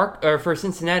for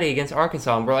Cincinnati against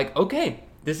Arkansas, and we're like, okay,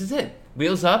 this is it.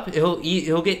 Wheels up.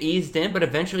 He'll get eased in, but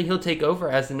eventually he'll take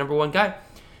over as the number 1 guy.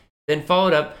 Then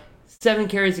followed up 7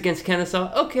 carries against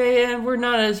Kennesaw. Okay, and we're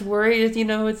not as worried. It's an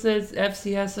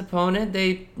FCS opponent.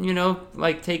 They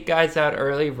take guys out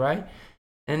early, right?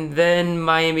 And then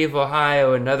Miami of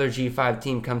Ohio, another G5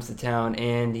 team, comes to town,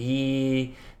 and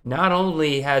he not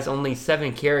only has only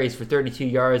 7 carries for 32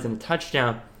 yards and a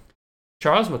touchdown,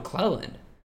 Charles McClelland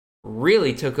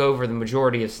really took over the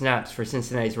majority of snaps for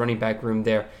Cincinnati's running back room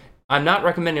there. I'm not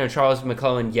recommending on Charles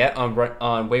McClelland yet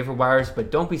on waiver wires, but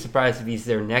don't be surprised if he's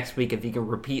there next week, if he can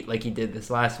repeat like he did this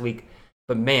last week.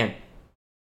 But man,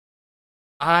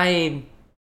 I'm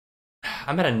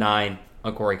at a 9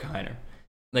 on Corey Kiner.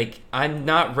 Like, I'm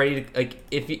not ready to, like,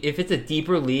 if it's a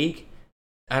deeper league,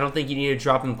 I don't think you need to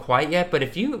drop him quite yet. But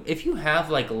if you have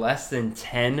like less than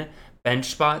 10 bench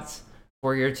spots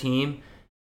for your team,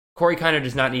 Corey Kiner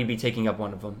does not need to be taking up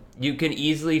one of them. You can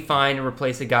easily find and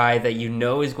replace a guy that you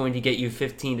know is going to get you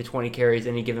 15 to 20 carries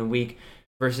any given week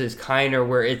versus Kiner,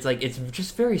 where it's like it's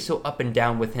just very so up and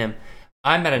down with him.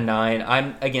 I'm at a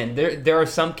 9. There are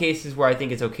some cases where I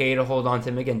think it's okay to hold on to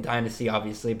him. Again, dynasty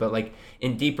obviously, but like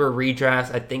in deeper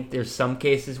redrafts, I think there's some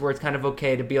cases where it's kind of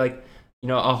okay to be like,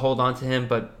 I'll hold on to him.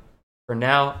 But for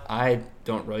now, I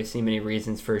don't really see many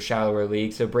reasons for a shallower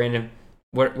league. So Brandon,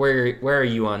 where are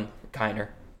you on Kiner?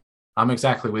 I'm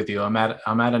exactly with you. I'm at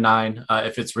a 9.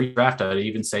 If it's redraft, I'd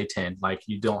even say 10. Like,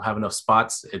 you don't have enough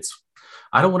spots.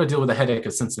 I don't want to deal with the headache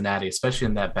of Cincinnati, especially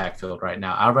in that backfield right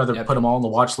now. I'd rather put them all on the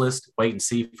watch list, wait and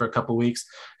see for a couple of weeks,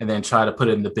 and then try to put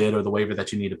it in the bid or the waiver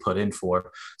that you need to put in for.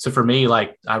 So for me,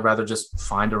 like, I'd rather just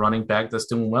find a running back that's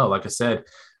doing well. Like I said,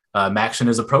 Maction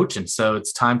is approaching, so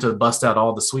it's time to bust out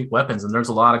all the sweet weapons. And there's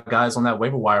a lot of guys on that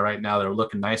waiver wire right now that are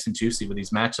looking nice and juicy with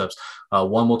these matchups.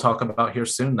 One we'll talk about here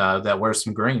soon that wears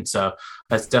some green. So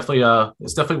that's definitely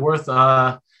worth.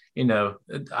 I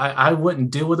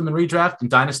wouldn't deal with them in redraft. In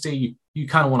dynasty, you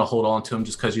kind of want to hold on to them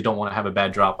just because you don't want to have a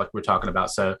bad drop like we're talking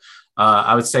about. So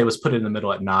I would say let's put it in the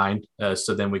middle at 9.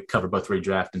 So then we cover both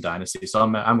redraft and dynasty. So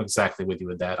I'm exactly with you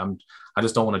with that. I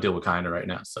just don't want to deal with Kiner right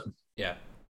now. So yeah.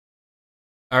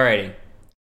 Alrighty,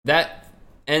 that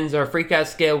ends our freakout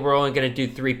scale. We're only going to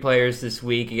do 3 players this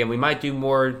week. Again, we might do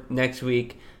more next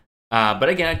week. But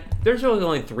again, there's really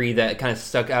only 3 that kind of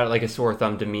stuck out like a sore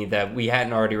thumb to me that we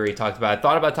hadn't already talked about. I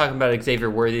thought about talking about Xavier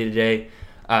Worthy today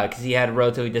because he had a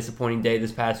relatively disappointing day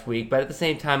this past week. But at the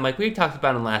same time, like we talked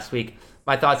about him last week,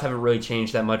 my thoughts haven't really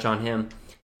changed that much on him.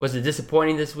 Was it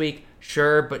disappointing this week?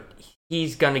 Sure, but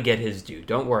he's going to get his due.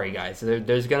 Don't worry, guys.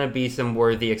 There's going to be some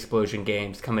Worthy explosion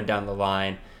games coming down the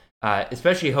line,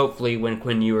 especially hopefully when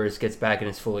Quinn Ewers gets back and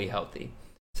is fully healthy.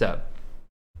 So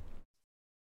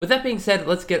with that being said,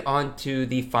 let's get on to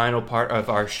the final part of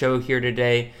our show here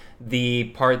today, the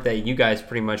part that you guys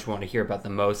pretty much want to hear about the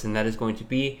most, and that is going to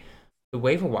be the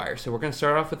waiver wire. So we're going to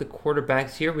start off with the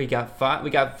quarterbacks here. We got 5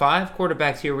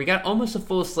 quarterbacks here. We got almost a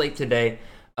full slate today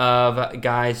of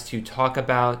guys to talk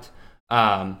about.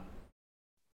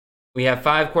 We have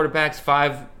 5 quarterbacks,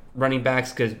 5 running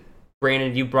backs, because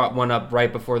Brandon, you brought one up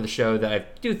right before the show that I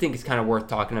do think is kind of worth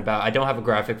talking about. I don't have a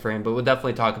graphic for him, but we'll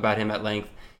definitely talk about him at length.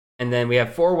 And then we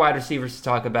have 4 wide receivers to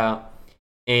talk about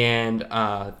and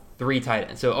 3 tight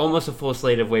ends. So almost a full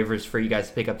slate of waivers for you guys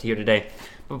to pick up to here today.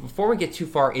 But before we get too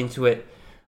far into it,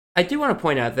 I do want to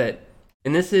point out that,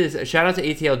 and this is a shout out to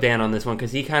ATL Dan on this one,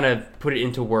 because he kind of put it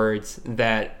into words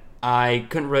that I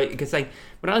couldn't really, because like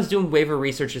when I was doing waiver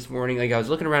research this morning, like I was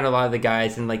looking around a lot of the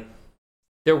guys, and like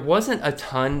there wasn't a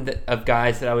ton of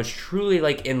guys that I was truly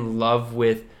like in love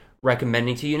with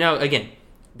recommending to you. Now, again,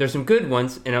 there's some good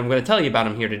ones, and I'm going to tell you about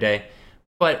them here today.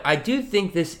 But I do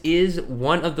think this is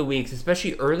one of the weeks,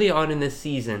 especially early on in this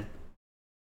season.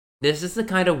 This is the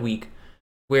kind of week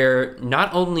where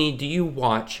not only do you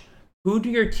watch who do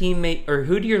your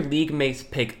league mates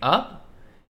pick up,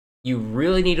 you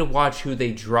really need to watch who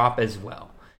they drop as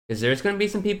well. Because there's going to be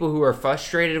some people who are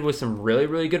frustrated with some really,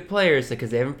 really good players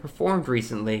because they haven't performed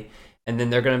recently. And then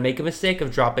they're going to make a mistake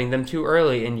of dropping them too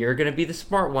early. And you're going to be the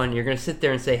smart one. You're going to sit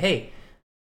there and say, hey,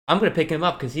 I'm going to pick him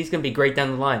up because he's going to be great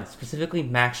down the line. Specifically,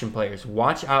 Maction players.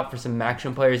 Watch out for some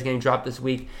Maction players getting dropped this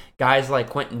week. Guys like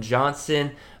Quentin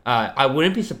Johnson. I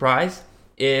wouldn't be surprised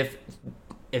if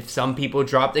some people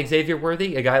dropped Xavier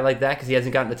Worthy, a guy like that, because he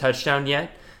hasn't gotten a touchdown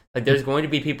yet. Like, there's going to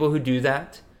be people who do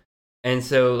that. And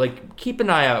so, like, keep an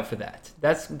eye out for that.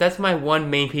 That's my one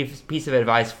main piece of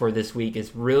advice for this week,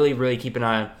 is really, really keep an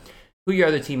eye on who your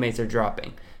other teammates are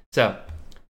dropping. So,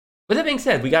 with that being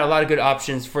said, we got a lot of good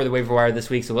options for the waiver wire this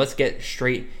week, so let's get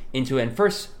straight into it. And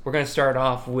first, we're going to start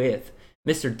off with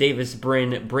Mr. Davis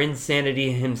Bryn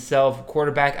Sanity himself,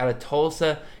 quarterback out of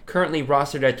Tulsa, currently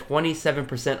rostered at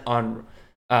 27% on,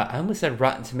 I almost said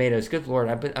Rotten Tomatoes. Good Lord,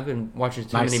 I've been watching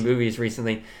too many movies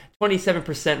recently. 27%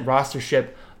 rostership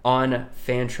on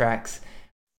Fantrax.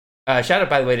 Shout out,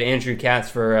 by the way, to Andrew Katz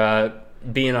for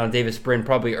being on Davis Bryn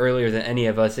probably earlier than any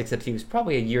of us, except he was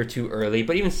probably a year too early.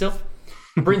 But even still,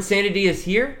 Bryn Sanity is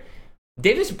here.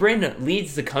 Davis Brin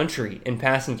leads the country in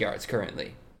passing yards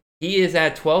currently. He is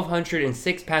at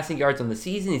 1,206 passing yards on the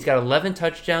season. He's got 11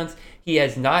 touchdowns. He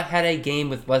has not had a game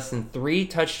with less than 3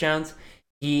 touchdowns.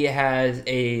 He has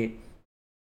a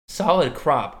solid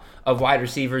crop of wide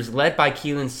receivers led by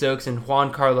Keelan Stokes and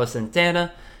Juan Carlos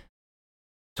Santana.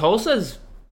 Tulsa's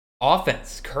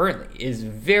offense currently is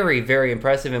very, very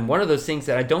impressive, and one of those things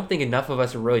that I don't think enough of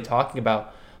us are really talking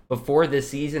about before this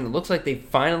season. It looks like they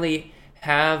finally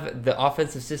have the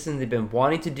offensive system they've been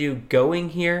wanting to do going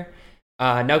here.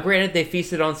 Now, granted, they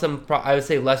feasted on some, I would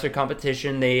say, lesser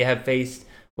competition. They have faced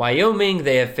Wyoming,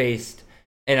 they have faced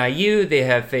NIU, they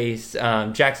have faced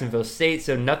Jacksonville State,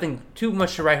 so nothing too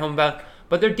much to write home about.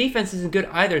 But their defense isn't good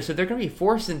either, so they're going to be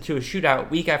forced into a shootout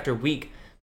week after week.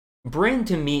 Bryn,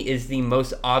 to me, is the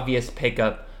most obvious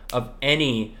pickup of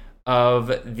any of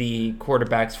the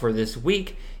quarterbacks for this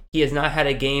week. He has not had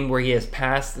a game where he has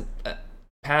passed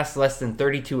less than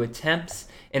 32 attempts.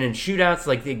 And in shootouts,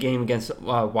 like the game against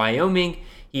Wyoming,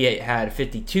 he had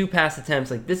 52 pass attempts.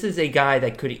 Like, this is a guy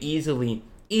that could easily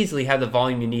have the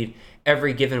volume you need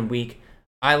every given week.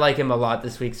 I like him a lot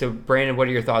this week. So, Brandon, what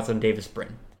are your thoughts on Davis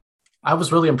Brin? I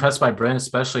was really impressed by Bryn,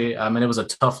 especially. I mean, it was a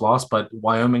tough loss, but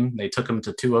Wyoming, they took him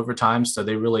to 2 overtimes, so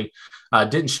they really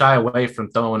didn't shy away from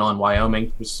throwing on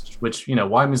Wyoming, which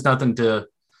Wyoming's nothing to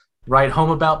write home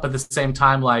about, but at the same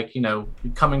time, like,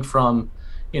 coming from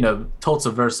Tulsa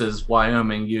versus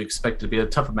Wyoming, you expect it to be a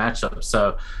tougher matchup.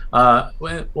 So,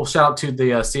 well, shout out to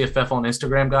the CFF on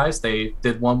Instagram guys. They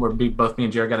did one where both me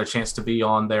and Jared got a chance to be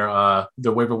on their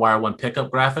waiver wire one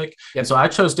pickup graphic. Yep. And so I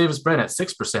chose Davis Brin at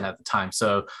 6% at the time.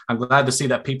 So I'm glad to see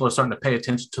that people are starting to pay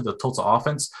attention to the Tulsa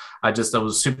offense. I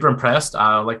was super impressed.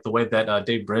 I like the way that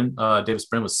Davis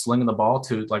Brin was slinging the ball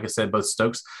to, like I said, both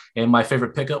Stokes and my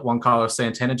favorite pickup, Juan Carlos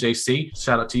Santana, JC.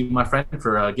 Shout out to you, my friend,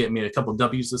 for getting me a couple of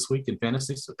W's this week in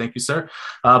fantasy. So thank you, sir.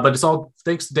 But it's all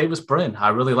thanks to Davis Brin. I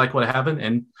really like what happened.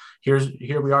 And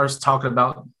here we are talking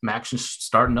about Mac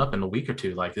starting up in a week or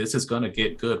two. Like, this is going to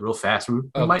get good real fast.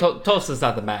 Tulsa's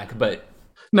not the Mac, but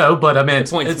no, but I mean, the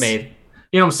point's made.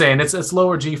 You know what I'm saying? It's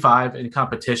lower G5 in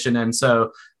competition. And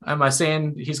so am I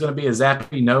saying he's going to be a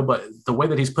Zappy? No, but the way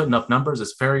that he's putting up numbers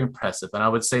is very impressive. And I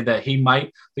would say that he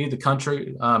might lead the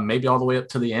country maybe all the way up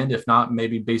to the end. If not,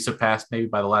 maybe be surpassed maybe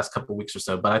by the last couple of weeks or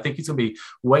so. But I think he's going to be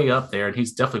way up there, and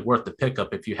he's definitely worth the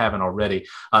pickup if you haven't already.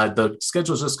 The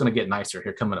schedule is just going to get nicer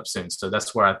here coming up soon. So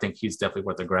that's where I think he's definitely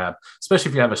worth a grab,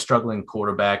 especially if you have a struggling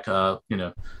quarterback, that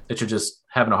you're just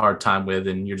having a hard time with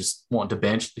and you're just wanting to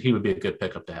bench. He would be a good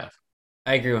pickup to have.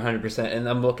 I agree 100%, and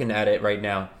I'm looking at it right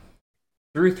now.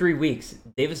 Through 3 weeks,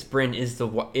 Davis Brin is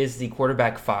the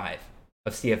quarterback 5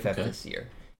 of CFF this year,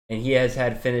 and he has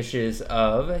had finishes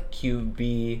of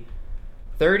QB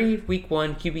 30 week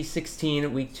 1, QB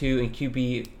 16 week 2, and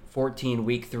QB 14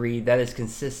 week 3. That is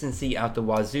consistency out the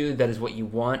wazoo. That is what you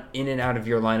want in and out of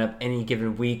your lineup any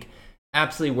given week.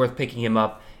 Absolutely worth picking him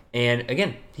up. And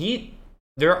again,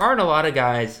 there aren't a lot of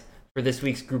guys for this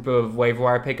week's group of waiver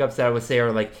wire pickups that I would say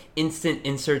are like instant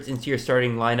inserts into your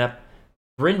starting lineup.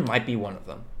 Brin might be one of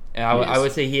them. And I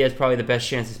would say he has probably the best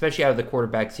chance, especially out of the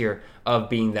quarterbacks here, of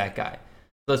being that guy.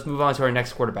 So let's move on to our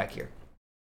next quarterback here.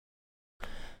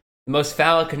 The most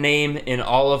phallic name in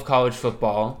all of college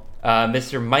football,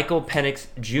 Mr. Michael Penix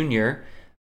Jr.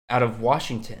 out of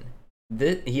Washington.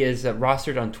 He is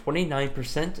rostered on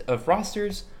 29% of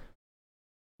rosters.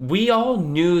 We all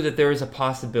knew that there was a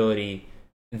possibility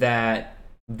that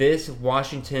this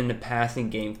Washington passing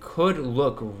game could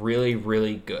look really,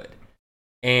 really good.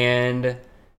 And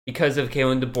because of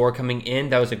Kalen DeBoer coming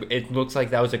in, it looks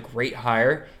like that was a great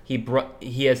hire.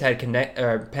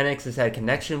 Penix has had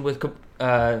connection with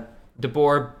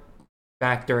DeBoer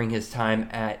back during his time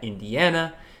at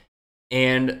Indiana.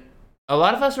 And a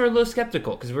lot of us were a little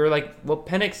skeptical because we were like, well,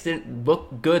 Penix didn't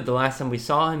look good the last time we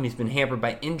saw him. He's been hampered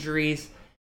by injuries.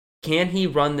 Can he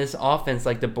run this offense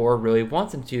like DeBoer really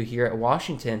wants him to here at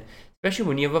Washington, especially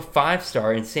when you have a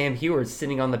 5-star and Sam Heward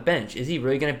sitting on the bench? Is he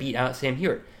really going to beat out Sam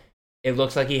Heward? It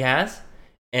looks like he has,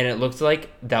 and it looks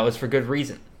like that was for good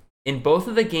reason. In both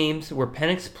of the games where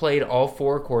Penix played all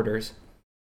 4 quarters,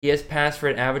 he has passed for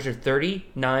an average of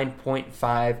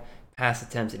 39.5 pass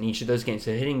attempts in each of those games,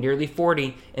 so hitting nearly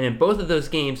 40, and in both of those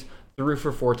games, threw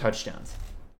for 4 touchdowns.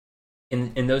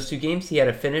 In those 2 games, he had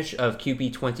a finish of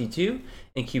QB 22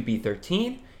 and QB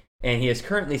 13, and he is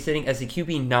currently sitting as a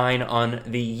QB 9 on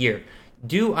the year.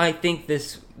 Do I think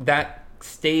that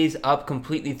stays up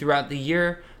completely throughout the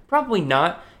year? Probably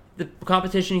not. The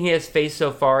competition he has faced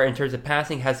so far in terms of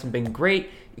passing hasn't been great.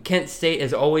 Kent State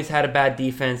has always had a bad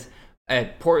defense.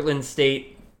 At Portland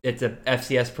State, it's a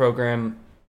FCS program.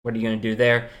 What are you going to do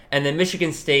there? And then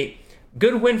Michigan State,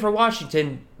 good win for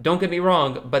Washington, don't get me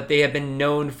wrong, but they have been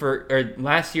known for, or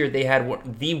last year they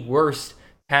had the worst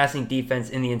passing defense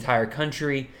in the entire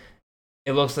country.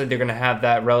 It looks like they're going to have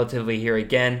that relatively here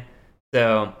again.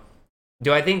 So,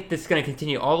 do I think this is going to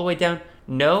continue all the way down?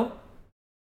 No.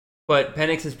 But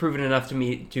Penix has proven enough to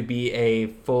me to be a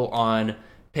full-on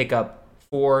pickup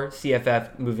for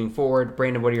CFF moving forward.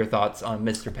 Brandon, what are your thoughts on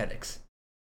Mr. Penix?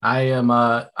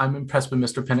 I'm impressed with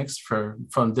Mr. Penix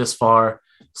from this far.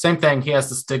 Same thing. He has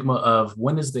the stigma of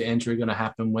when is the injury going to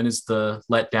happen? When is the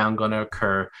letdown going to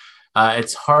occur?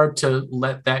 It's hard to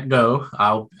let that go.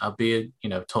 I'll be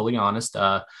totally honest.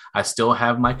 I still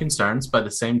have my concerns, but at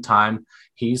the same time,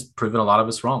 he's proven a lot of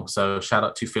us wrong. So shout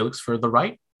out to Felix for the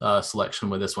right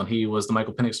selection with this one. He was the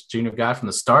Michael Penix Jr. guy from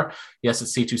the start. Yes,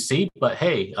 it's C2C, but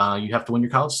hey, you have to win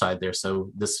your college side there.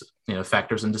 So this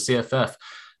factors into CFF.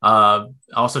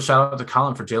 Also shout out to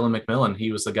Colin for Jalen McMillan.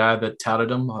 He was the guy that touted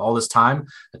him all this time.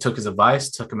 I took his advice,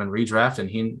 took him in redraft, and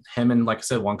him and like I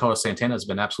said, Juan Carlos Santana has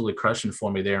been absolutely crushing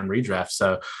for me there in redraft.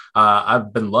 So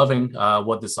I've been loving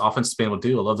what this offense been able to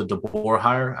do. I love the DeBoer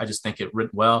hire. I just think it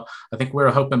went well. I think we were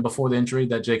hoping before the injury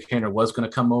that Jake Haener was going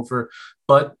to come over,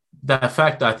 but that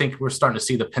fact, I think we're starting to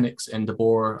see the Penix and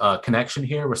DeBoer connection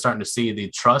here. We're starting to see the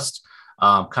trust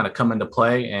kind of come into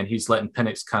play, and he's letting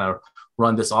Penix kind of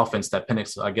run this offense that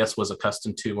Penix, I guess, was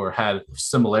accustomed to or had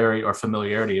similarity or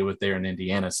familiarity with there in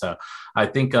Indiana. So I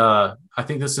think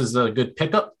this is a good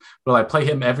pickup. Will I play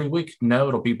him every week? No,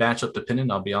 it'll be matchup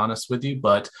dependent. I'll be honest with you,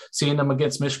 but seeing him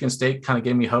against Michigan State kind of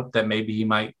gave me hope that maybe he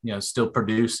might, still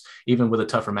produce even with a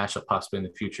tougher matchup possibly in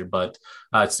the future. But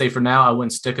I'd say for now, I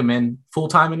wouldn't stick him in full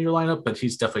time in your lineup, but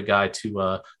he's definitely a guy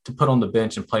to put on the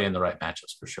bench and play in the right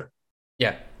matchups for sure.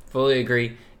 Yeah, fully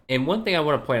agree. And one thing I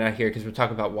want to point out here, because we're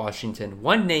talking about Washington,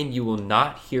 one name you will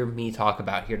not hear me talk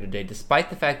about here today, despite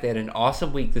the fact they had an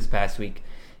awesome week this past week,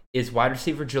 is wide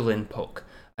receiver Jalen Polk.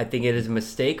 I think it is a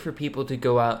mistake for people to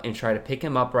go out and try to pick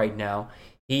him up right now.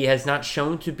 He has not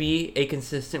shown to be a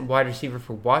consistent wide receiver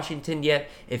for Washington yet.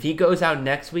 If he goes out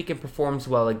next week and performs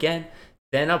well again,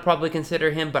 then I'll probably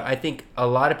consider him. But I think a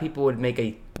lot of people would make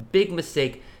a big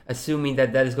mistake assuming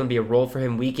that is going to be a role for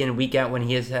him week in and week out when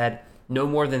he has had no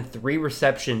more than 3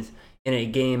 receptions in a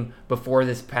game before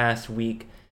this past week.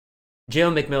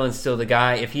 Jalen McMillan's still the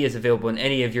guy. If he is available in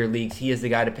any of your leagues, he is the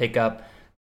guy to pick up.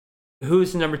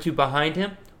 Who's the number 2 behind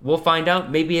him? We'll find out.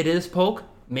 Maybe it is Polk.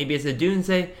 Maybe it's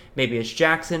Adunze. Maybe it's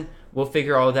Jackson. We'll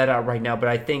figure all that out right now. But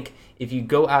I think if you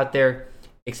go out there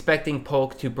expecting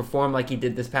Polk to perform like he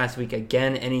did this past week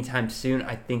again anytime soon,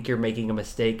 I think you're making a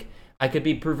mistake. I could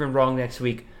be proven wrong next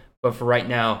week, but for right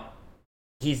now,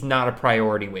 he's not a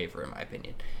priority waiver, in my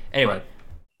opinion. Anyway,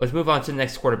 Let's move on to the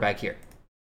next quarterback here.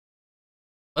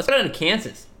 Let's go down to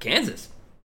Kansas. Kansas.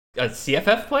 A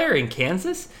CFF player in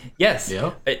Kansas? Yes.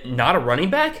 Yeah. Not a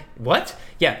running back? What?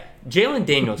 Yeah. Jalen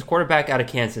Daniels, quarterback out of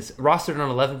Kansas, rostered on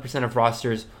 11% of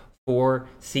rosters for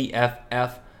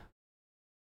CFF.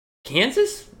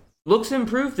 Kansas looks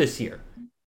improved this year,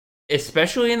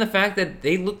 especially in the fact that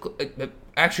they look...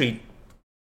 Actually,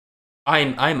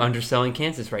 I'm underselling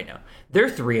Kansas right now. They're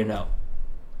 3-0.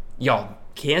 Y'all,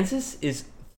 Kansas is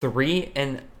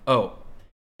 3-0.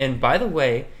 And by the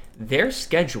way, their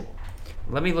schedule,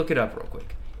 let me look it up real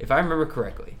quick. If I remember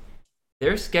correctly,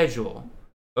 their schedule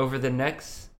over the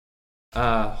next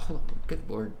hold on, good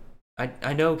lord.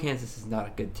 I know Kansas is not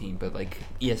a good team, but like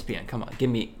ESPN, come on, give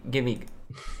me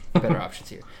better options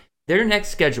here. Their next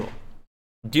schedule: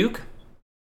 Duke,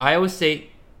 Iowa State,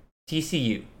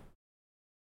 TCU.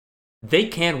 They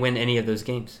can win any of those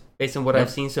games based on what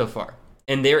I've seen so far.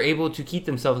 And they're able to keep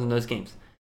themselves in those games.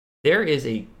 There is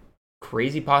a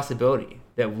crazy possibility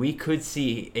that we could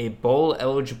see a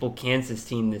bowl-eligible Kansas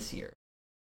team this year.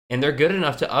 And they're good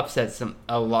enough to upset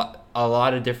a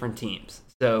lot of different teams.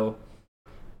 So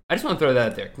I just want to throw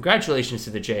that out there. Congratulations to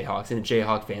the Jayhawks and the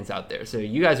Jayhawk fans out there. So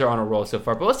you guys are on a roll so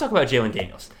far. But let's talk about Jalen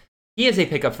Daniels. He is a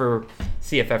pickup for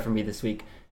CFF for me this week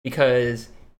because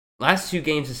last 2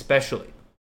 games especially,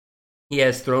 he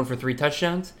has thrown for 3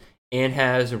 touchdowns and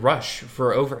has rushed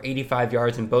for over 85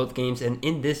 yards in both games. And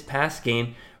in this past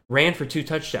game, ran for 2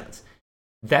 touchdowns.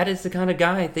 That is the kind of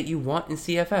guy that you want in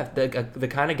CFF. The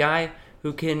kind of guy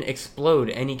who can explode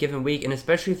any given week. And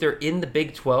especially if they're in the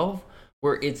Big 12,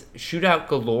 where it's shootout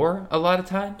galore a lot of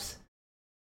times.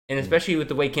 And especially with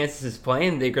the way Kansas is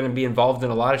playing, they're going to be involved in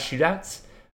a lot of shootouts.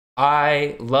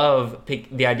 I love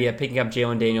the idea of picking up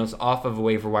Jalen Daniels off of a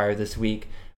waiver wire this week.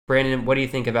 Brandon, what do you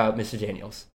think about Mr.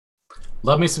 Daniels?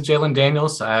 Love me some Jalen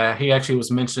Daniels. He actually was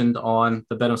mentioned on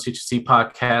the Bet on CGC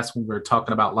podcast when we were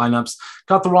talking about lineups.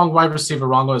 Got the wrong wide receiver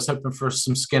wrong. I was hoping for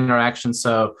some Skinner action.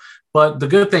 But the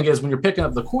good thing is when you're picking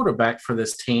up the quarterback for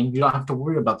this team, you don't have to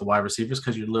worry about the wide receivers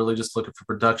because you're literally just looking for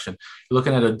production. You're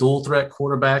looking at a dual threat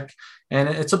quarterback. And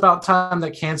it's about time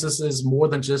that Kansas is more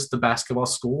than just the basketball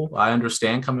school. I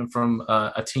understand coming from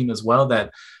a team as well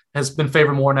that has been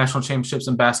favored more national championships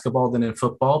in basketball than in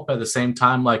football. But at the same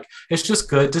time, like, it's just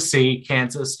good to see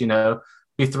Kansas,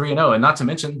 be 3-0. And not to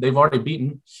mention, they've already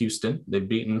beaten Houston. They've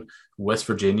beaten West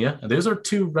Virginia. And those are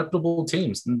two reputable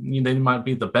teams. They might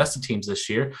be the best of teams this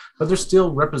year, but they're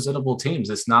still representable teams.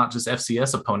 It's not just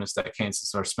FCS opponents that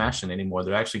Kansas are smashing anymore.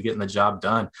 They're actually getting the job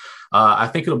done. I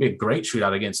think it'll be a great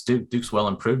shootout against Duke. Duke's well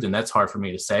improved, and that's hard for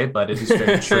me to say, but it is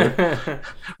very true.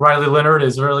 Riley Leonard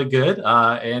is really good,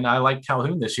 and I like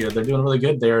Calhoun this year. They're doing really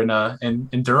good there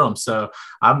in Durham. So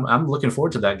I'm looking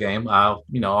forward to that game. I'll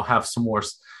have some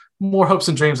more hopes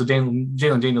and dreams of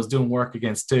Jalen Daniels doing work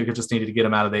against Duke. I just needed to get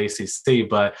him out of the ACC.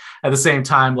 But at the same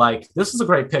time, like, this is a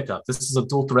great pickup. This is a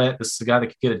dual threat. This is a guy that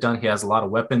can get it done. He has a lot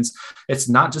of weapons. It's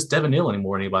not just Devin Neal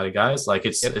anymore, anybody, guys. Like,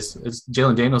 it's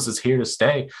Jalen Daniels is here to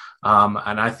stay.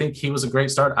 And I think he was a great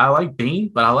start. I like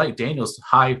Bean, but I like Daniels'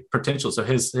 high potential. So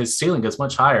his ceiling is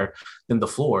much higher than the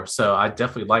floor. So I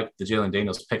definitely like the Jalen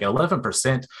Daniels pick at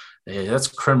 11%. Yeah, that's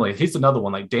criminally. He's another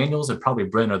one. Like, Daniels and probably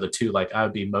Brent are the two like I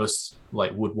would be most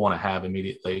would want to have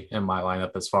immediately in my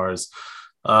lineup as far as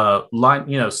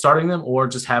starting them or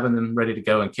just having them ready to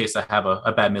go in case I have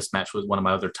a bad mismatch with one of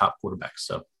my other top quarterbacks.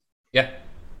 So yeah,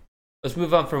 let's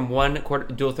move on from one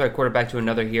dual threat quarterback to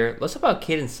another here. Let's talk about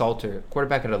Kaidon Salter,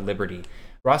 quarterback out of Liberty,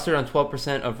 rostered on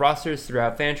 12% of rosters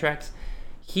throughout Fantrax.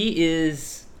 He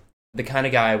is the kind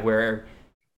of guy where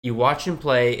you watch him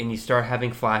play and you start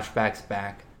having flashbacks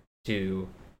back to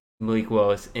Malik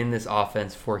Willis in this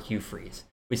offense for Hugh Freeze.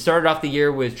 We started off the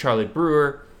year with Charlie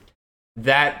Brewer.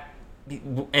 That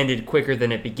ended quicker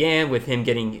than it began with him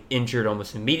getting injured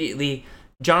almost immediately.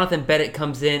 Jonathan Bennett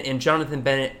comes in, and Jonathan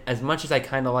Bennett, as much as I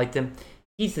kind of liked him,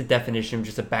 he's the definition of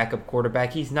just a backup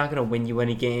quarterback. He's not going to win you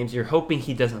any games. You're hoping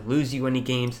he doesn't lose you any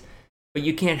games, but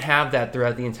you can't have that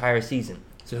throughout the entire season.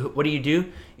 So what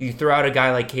do? You throw out a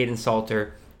guy like Kaidon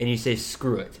Salter, and you say,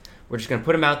 screw it. We're just going to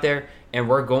put him out there, and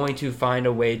we're going to find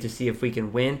a way to see if we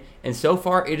can win. And so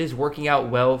far, it is working out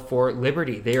well for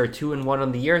Liberty. They are 2-1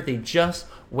 on the year. They just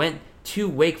went to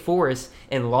Wake Forest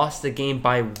and lost the game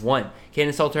by 1.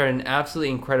 Kaidon Salter had an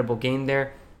absolutely incredible game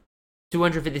there.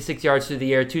 256 yards through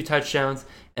the air, 2 touchdowns,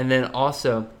 and then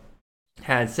also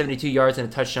had 72 yards and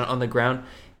a touchdown on the ground.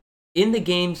 In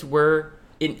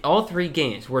all 3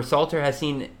 games where Salter has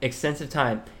seen extensive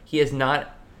time, he has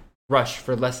not rushed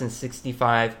for less than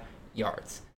 65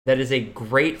 yards. That is a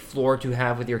great floor to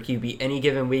have with your QB any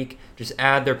given week. Just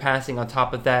add their passing on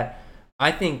top of that.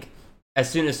 I think as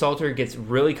soon as Salter gets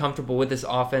really comfortable with this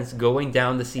offense going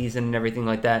down the season and everything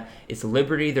like that, it's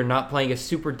Liberty. They're not playing a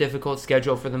super difficult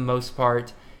schedule for the most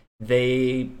part.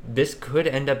 This could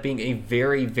end up being a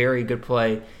very, very good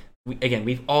play.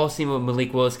 We've all seen what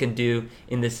Malik Willis can do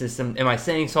in this system. Am I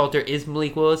saying Salter is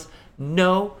Malik Willis?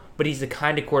 No. But he's the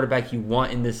kind of quarterback you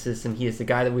want in this system. He is the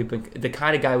kind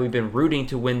of guy we've been rooting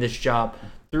to win this job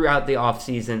throughout the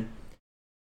offseason.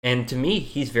 And to me,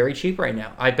 he's very cheap right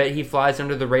now. I bet he flies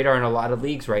under the radar in a lot of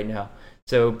leagues right now.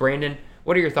 So, Brandon,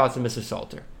 what are your thoughts on Mr.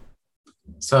 Salter?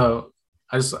 So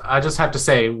I just have to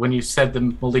say, when you said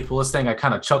the Malik Willis thing, I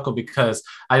kind of chuckled because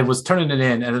I was turning it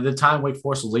in, and at the time, Wake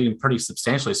Forest was leading pretty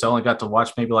substantially. So I only got to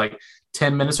watch maybe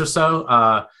 10 minutes or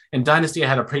so. In Dynasty, I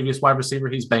had a previous wide receiver.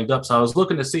 He's banged up. So I was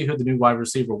looking to see who the new wide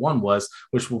receiver 1 was,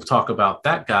 which we'll talk about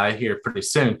that guy here pretty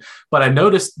soon. But I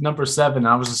noticed number 7, and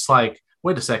I was just like,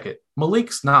 wait a second,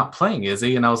 Malik's not playing, is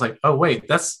he? And I was like, oh, wait,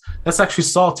 that's actually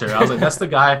Salter. I was like, that's the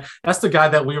guy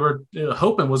that we were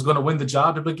hoping was going to win the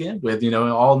job to begin with,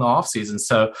 all in the offseason.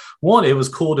 So, one, it was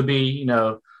cool to be,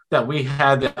 that we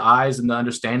had the eyes and the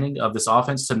understanding of this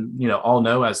offense to, all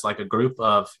know as a group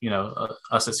of,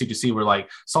 us at CGC, we're like,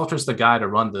 Salter's the guy to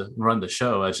run the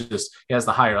show. It's just, he has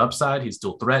the higher upside. He's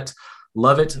dual threat.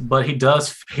 Love it. But he does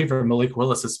favor Malik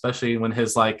Willis, especially when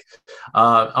his I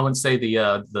wouldn't say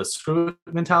the screw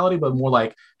mentality, but more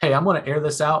like, hey, I'm going to air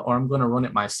this out or I'm going to run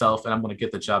it myself and I'm going to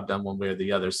get the job done one way or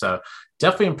the other. So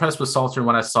definitely impressed with Salter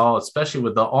when I saw, especially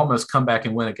with the almost comeback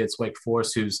and win against Wake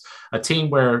Forest, who's a team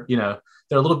where,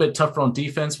 They're a little bit tougher on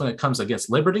defense when it comes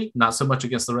against Liberty, not so much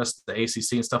against the rest of the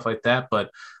ACC and stuff like that. But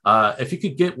if you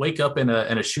could wake up in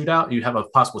a shootout, you have a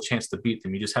possible chance to beat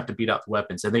them. You just have to beat out the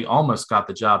weapons, and they almost got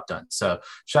the job done. So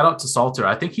shout out to Salter.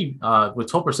 I think he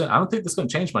with 12%. I don't think this is going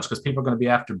to change much because people are going to be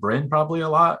after Bryn probably a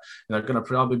lot, and they're going to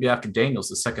probably be after Daniels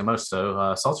the second most.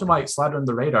 So Salter might slide under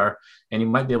the radar, and you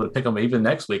might be able to pick him even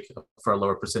next week for a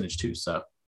lower percentage too. So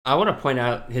I want to point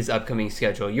out his upcoming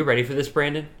schedule. You ready for this,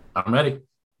 Brandon? I'm ready.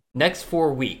 Next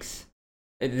 4 weeks.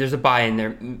 There's a bye in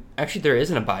there. Actually, there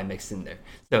isn't a bye mixed in there.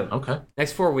 So, okay.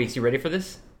 Next 4 weeks. You ready for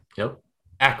this? Yep.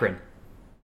 Akron.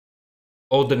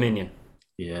 Old Dominion.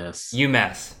 Yes.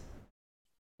 UMass.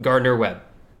 Gardner-Webb.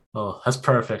 Oh, that's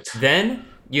perfect. Then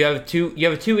you have a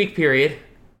 2-week period.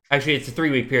 Actually, it's a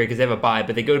 3-week period because they have a bye,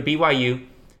 but they go to BYU.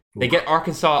 They get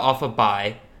Arkansas off a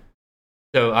bye.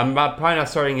 So I'm probably not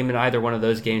starting him in either one of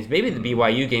those games. Maybe the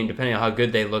BYU game, depending on how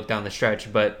good they look down the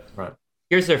stretch. But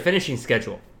Here's their finishing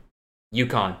schedule.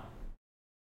 UConn,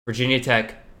 Virginia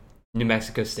Tech, New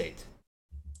Mexico State.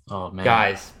 Oh, man.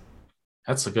 Guys.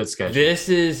 That's a good schedule. This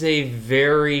is a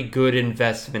very good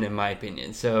investment, in my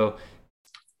opinion. So,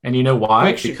 and you know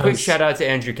why? Quick shout out to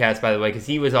Andrew Katz, by the way, because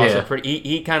he was also pretty.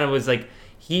 He kind of was like,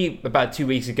 about 2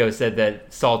 weeks ago said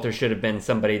that Salter should have been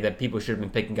somebody that people should have been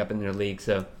picking up in their league.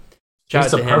 So, shout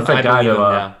out to him. Perfect guy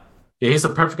to, he's the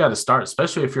perfect guy to start,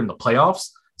 especially if you're in the playoffs,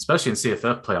 especially in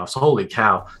CFF playoffs. Holy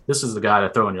cow. This is the guy to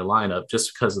throw in your lineup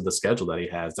just because of the schedule that he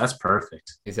has. That's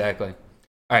perfect. Exactly.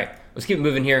 All right, let's keep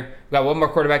moving here. We got one more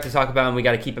quarterback to talk about, and we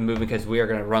got to keep it moving because we are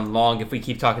going to run long if we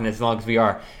keep talking as long as we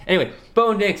are. Anyway,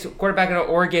 Bo Nix, quarterback out of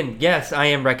Oregon. Yes, I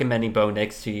am recommending Bo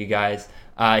Nix to you guys.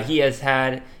 He has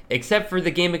had, except for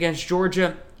the game against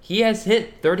Georgia, he has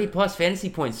hit 30-plus fantasy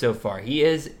points so far. He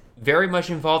is very much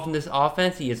involved in this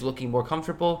offense. He is looking more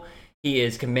comfortable. He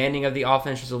is commanding of the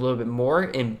offense just a little bit more.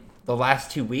 In the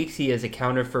last 2 weeks, he has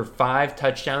accounted for 5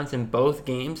 touchdowns in both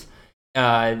games.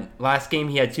 Last game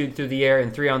he had 2 through the air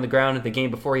and 3 on the ground. And the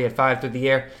game before he had 5 through the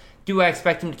air. Do I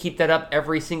expect him to keep that up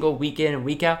every single week in and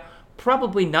week out?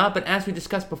 Probably not, but as we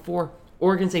discussed before,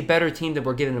 Oregon's a better team than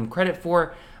we're giving him credit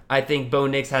for. I think Bo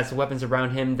Nix has the weapons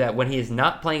around him that when he is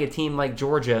not playing a team like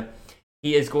Georgia,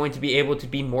 he is going to be able to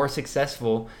be more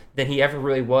successful than he ever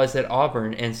really was at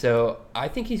Auburn. And so I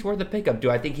think he's worth a pickup. Do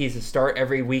I think he's a start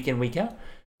every week in, week out?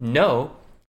 No.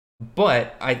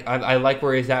 But I like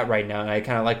where he's at right now, and I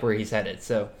kind of like where he's headed.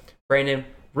 So, Brandon,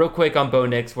 real quick on Bo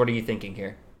Nix, what are you thinking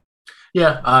here?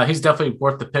 Yeah, he's definitely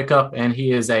worth the pickup, and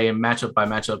he is a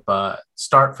matchup-by-matchup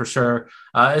start for sure.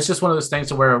 It's just one of those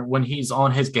things where when he's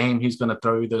on his game, he's going to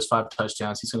throw you those 5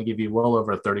 touchdowns. He's going to give you well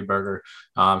over a 30-burger.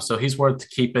 So he's worth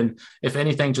keeping, if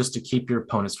anything, just to keep your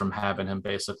opponents from having him,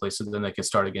 basically, so then they can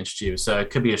start against you. So it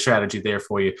could be a strategy there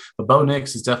for you. But Bo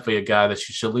Nix is definitely a guy that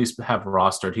you should at least have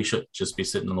rostered. He should just be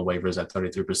sitting on the waivers at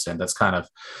 33%. That's kind of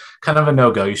a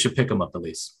no-go. You should pick him up at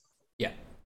least. Yeah. All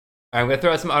right, I'm going to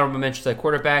throw out some honorable mentions at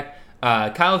quarterback.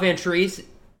 Kyle Van Treese,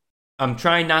 I'm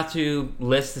trying not to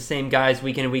list the same guys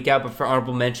week in and week out, but for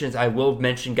honorable mentions, I will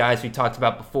mention guys we talked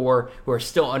about before who are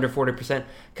still under 40%.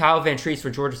 Kyle Van Treese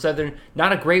for Georgia Southern,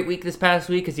 not a great week this past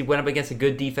week because he went up against a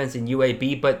good defense in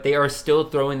UAB, but they are still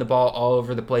throwing the ball all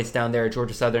over the place down there at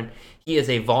Georgia Southern. He is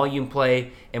a volume play,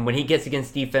 and when he gets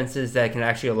against defenses that can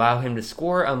actually allow him to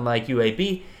score, unlike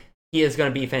UAB, he is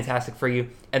going to be fantastic for you.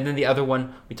 And then the other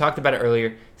one, we talked about it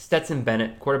earlier, Stetson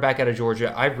Bennett, quarterback out of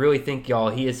Georgia. I really think, y'all,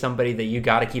 he is somebody that you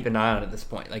got to keep an eye on at this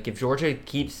point. Like, if Georgia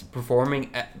keeps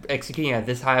executing at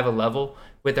this high of a level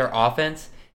with their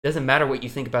offense, it doesn't matter what you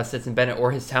think about Stetson Bennett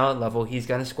or his talent level, he's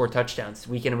going to score touchdowns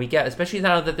week in and week out, especially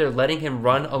now that they're letting him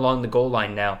run along the goal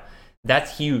line now.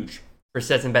 That's huge for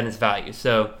Stetson Bennett's value.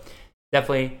 So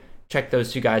definitely check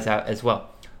those 2 guys out as well.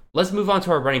 Let's move on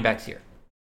to our running backs here.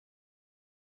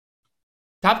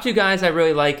 Top 2 guys I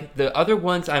really like. The other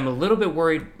ones I'm a little bit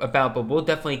worried about, but we'll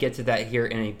definitely get to that here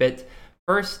in a bit.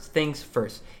 First things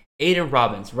first. Aidan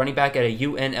Robbins, running back at a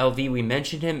UNLV. We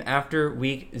mentioned him after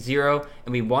week 0,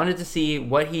 and we wanted to see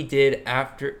what he did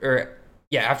after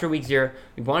week 0.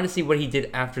 We wanted to see what he did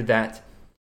after that.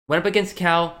 Went up against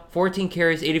Cal, 14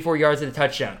 carries, 84 yards and a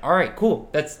touchdown. All right, cool.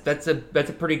 That's a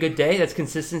pretty good day. That's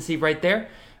consistency right there.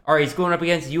 All right, he's going up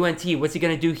against UNT. What's he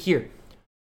going to do here?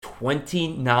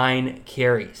 29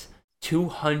 carries,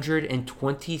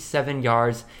 227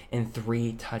 yards, and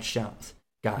 3 touchdowns.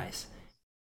 Guys,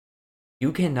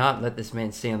 you cannot let this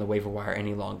man stay on the waiver wire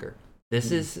any longer.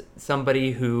 This is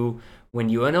somebody who, when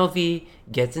UNLV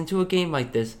gets into a game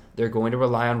like this, they're going to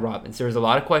rely on Robbins. There's a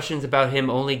lot of questions about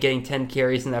him only getting 10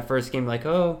 carries in that first game. Like,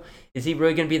 oh, is he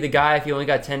really going to be the guy if he only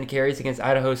got 10 carries against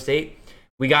Idaho State?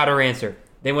 We got our answer.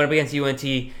 They went up against UNT.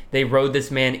 They rode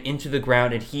this man into the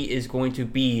ground, and he is going to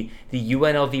be the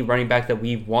UNLV running back that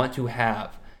we want to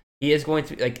have. He is going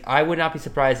to, I would not be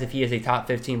surprised if he is a top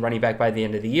 15 running back by the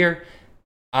end of the year.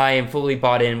 I am fully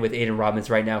bought in with Aidan Robbins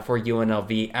right now for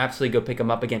UNLV. Absolutely go pick him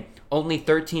up again. Only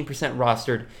 13%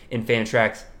 rostered in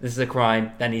Fantrax. This is a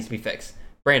crime that needs to be fixed.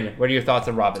 Brandon, what are your thoughts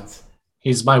on Robbins?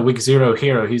 He's my week 0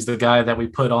 hero. He's the guy that we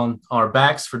put on our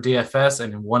backs for DFS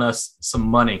and won us some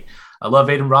money. I love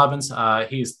Aidan Robbins.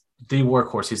 He's the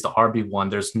workhorse. He's the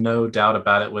RB1. There's no doubt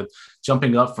about it. With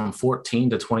jumping up from 14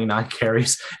 to 29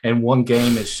 carries in one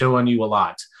game is showing you a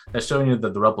lot. That's showing you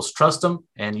that the Rebels trust him,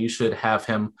 and you should have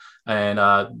him. And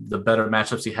the better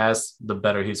matchups he has, the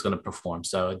better he's going to perform.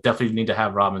 So definitely need to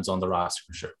have Robbins on the roster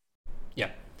for sure.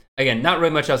 Yeah. Again, not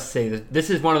really much else to say. This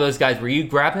is one of those guys where you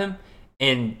grab him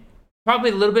and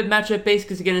probably a little bit matchup based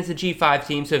because, again, it's a G5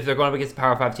 team. So if they're going up against a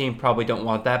Power 5 team, probably don't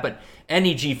want that. But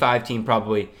any G5 team,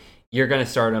 probably you're going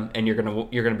to start him and you're going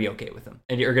to be okay with him.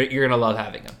 And you're going to love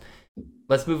having him.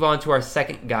 Let's move on to our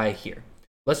second guy here.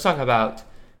 Let's talk about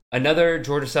another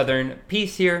Georgia Southern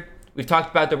piece here. We've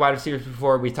talked about their wide receivers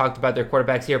before. We talked about their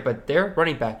quarterbacks here. But their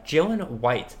running back, Jalen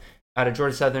White, out of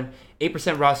Georgia Southern, 8%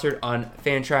 rostered on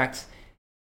Fantrax.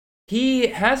 He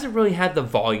hasn't really had the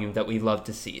volume that we love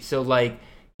to see. So,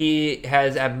 he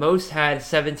has at most had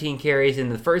 17 carries. In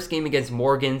the first game against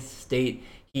Morgan State,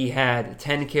 he had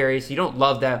 10 carries. You don't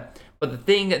love that. But the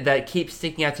thing that keeps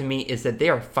sticking out to me is that they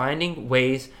are finding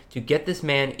ways to get this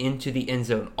man into the end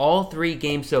zone. All 3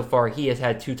 games so far, he has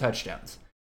had 2 touchdowns.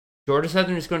 Georgia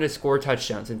Southern is going to score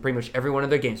touchdowns in pretty much every one of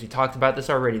their games. We talked about this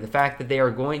already. The fact that they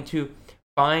are going to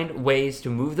find ways to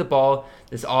move the ball.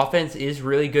 This offense is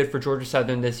really good for Georgia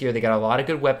Southern this year. They got a lot of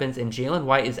good weapons, and Jalen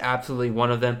White is absolutely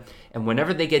one of them. And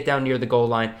whenever they get down near the goal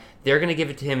line, they're going to give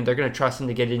it to him. They're going to trust him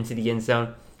to get it into the end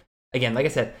zone. Again, like I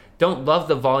said, don't love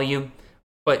the volume,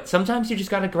 but sometimes you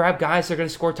just got to grab guys that are going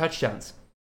to score touchdowns.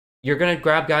 You're going to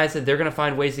grab guys that they're going to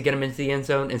find ways to get them into the end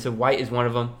zone, and so White is one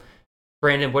of them.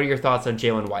 Brandon, what are your thoughts on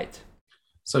Jalen White?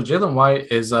 So Jalen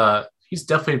White is he's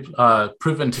definitely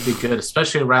proven to be good,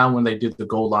 especially around when they do the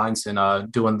goal lines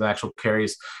and doing the actual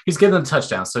carries. He's getting them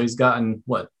touchdowns. So he's gotten,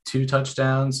 2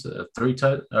 touchdowns, 3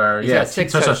 touchdowns?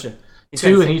 6 touchdowns.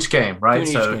 2 in each game, right?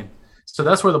 So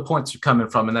that's where the points are coming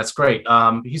from, and that's great.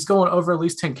 He's going over at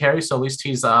least 10 carries, so at least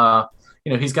he's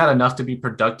he's got enough to be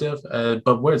productive.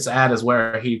 But where it's at is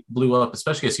where he blew up,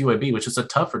 especially against UAB, which is a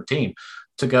tougher team.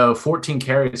 To go 14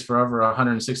 carries for over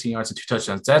 116 yards and 2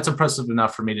 touchdowns. That's impressive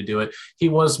enough for me to do it. He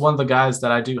was one of the guys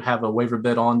that I do have a waiver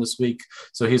bid on this week.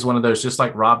 So he's one of those, just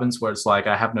like Robbins, where it's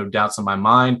I have no doubts in my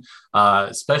mind,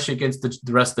 especially against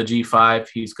the rest of the G5.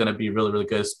 He's going to be really, really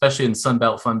good, especially in Sun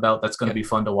Belt, Fun Belt. That's going to be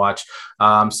fun to watch.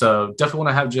 So definitely want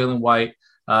to have Jalen White.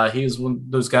 He was one of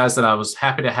those guys that I was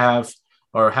happy to have,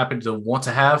 or happy to want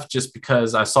to have, just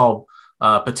because I saw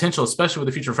potential, especially with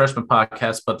the Future Freshman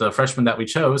podcast. But the freshman that we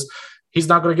chose, he's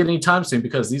not going to get any time soon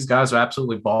because these guys are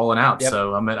absolutely balling out. Yep.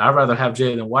 So, I'd rather have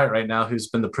Jalen White right now, who's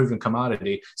been the proven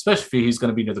commodity, especially if he's going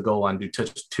to be near the goal line, do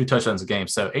 2 touchdowns a game.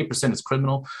 So 8% is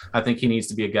criminal. I think he needs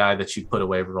to be a guy that you put a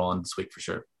waiver on this week for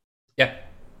sure. Yeah.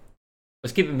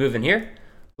 Let's keep it moving here.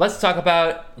 Let's talk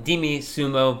about Demi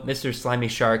Sumo, Mr. Slimy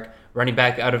Shark, running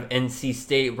back out of NC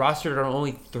State, rostered on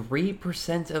only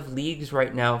 3% of leagues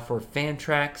right now for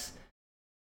Fantrax.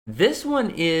 This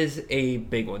one is a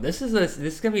big one. This is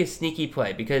going to be a sneaky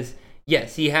play because,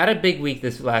 yes, he had a big week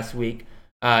this last week,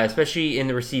 especially in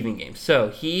the receiving game. So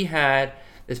he had,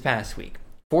 this past week,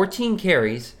 14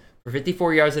 carries for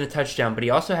 54 yards and a touchdown, but he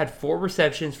also had 4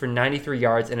 receptions for 93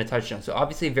 yards and a touchdown. So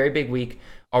obviously a very big week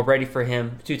already for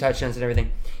him, 2 touchdowns and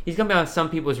everything. He's going to be on some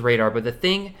people's radar, but the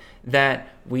thing that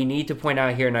we need to point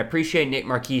out here, and I appreciate Nick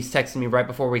Marquis texting me right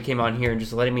before we came on here and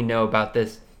just letting me know about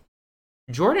this,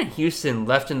 Jordan Houston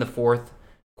left in the 4th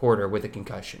quarter with a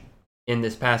concussion in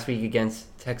this past week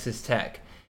against Texas Tech.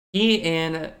 He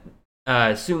and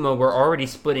Sumo were already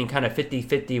splitting kind of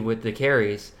 50-50 with the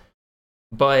carries.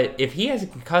 But if he has a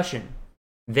concussion,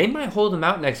 they might hold him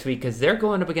out next week because they're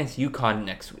going up against UConn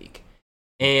next week.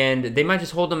 And they might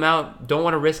just hold him out, don't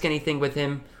want to risk anything with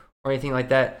him or anything like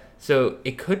that. So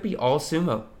it could be all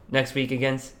Sumo next week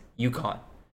against UConn.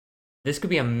 This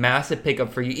could be a massive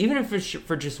pickup for you, even if it's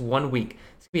for just 1 week.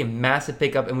 This could be a massive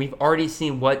pickup, and we've already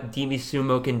seen what Demi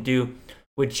Sumo can do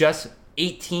with just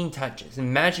 18 touches.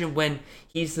 Imagine when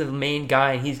he's the main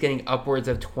guy and he's getting upwards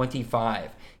of 25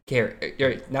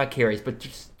 not carries, but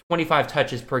just 25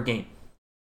 touches per game.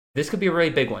 This could be a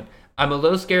really big one. I'm a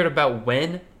little scared about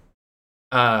when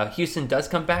Houston does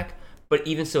come back, but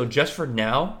even so, just for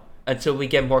now, until we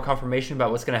get more confirmation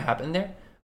about what's going to happen there,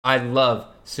 I love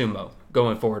Sumo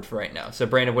going forward for right now. So,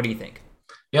 Brandon, what do you think?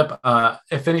 Yep.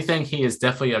 If anything, he is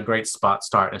definitely a great spot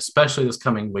start, especially this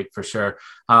coming week for sure.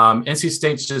 NC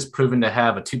State's just proven to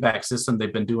have a two-back system.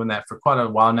 They've been doing that for quite a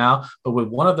while now. But with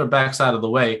one of their backs out of the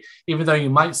way, even though you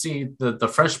might see the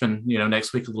freshman,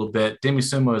 next week a little bit, Demi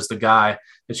Sumo is the guy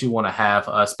that you want to have,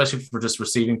 especially for just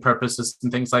receiving purposes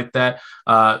and things like that.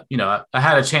 I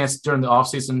had a chance during the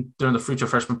offseason, during the Future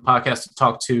Freshman podcast, to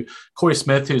talk to Corey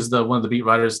Smith, who's one of the beat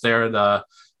writers there,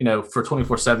 for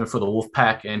 24/7 for the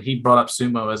Wolfpack. And he brought up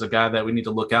Sumo as a guy that we need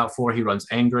to look out for. He runs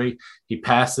angry. He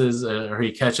passes or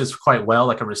he catches quite well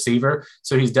like a receiver.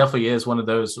 So he definitely is one of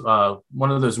those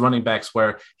running backs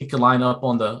where he can line up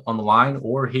on the line,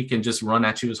 or he can just run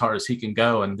at you as hard as he can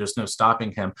go, and there's no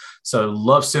stopping him. So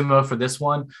love Sumo for this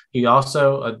one. He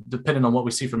also, depending on what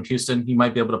we see from Houston, he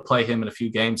might be able to play him in a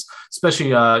few games,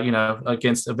 especially,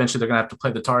 against, eventually they're going to have to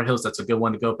play the Tar Heels. That's a good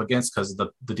one to go up against because of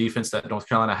the defense that North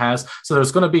Carolina has. So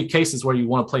there's going to be cases where you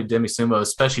want to play Demi Sumo,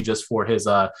 especially just for his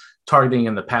targeting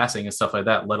and the passing and stuff like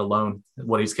that, let alone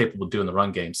what he's capable of doing in the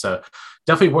run game. So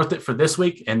definitely worth it for this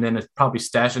week. And then it's probably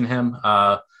stashing him.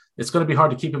 It's going to be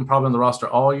hard to keep him probably on the roster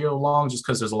all year long just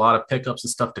because there's a lot of pickups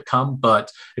and stuff to come. But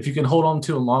if you can hold on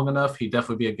to him long enough, he'd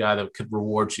definitely be a guy that could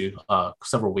reward you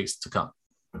several weeks to come.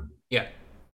 Yeah,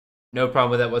 no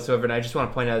problem with that whatsoever. And I just want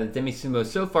to point out that Demi Sumo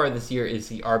so far this year is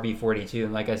the RB42.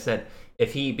 And like I said,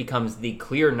 if he becomes the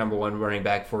clear number one running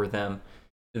back for them,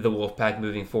 the Wolfpack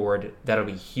moving forward, that'll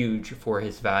be huge for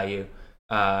his value.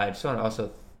 I just want to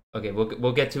also,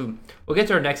 we'll get to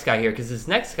our next guy here because this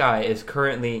next guy is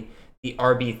currently the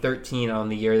RB13 on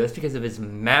the year. That's because of his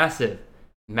massive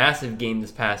game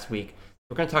this past week.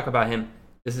 We're going to talk about him.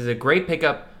 This is a great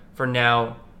pickup for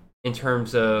now in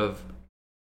terms of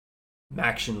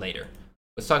action later.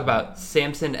 Let's talk about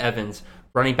Samson Evans,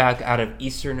 running back out of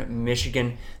Eastern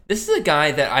Michigan. This is a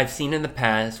guy that I've seen in the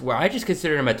past where I just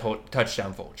consider him a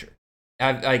touchdown vulture.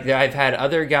 I've had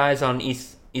other guys on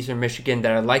Eastern Michigan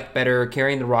that I liked better,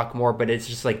 carrying the rock more, but it's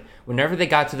just like whenever they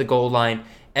got to the goal line,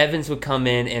 Evans would come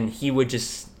in and he would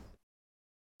just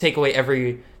take away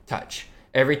every touch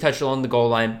along the goal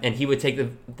line, and he would take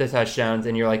the touchdowns,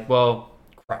 and you're like, well,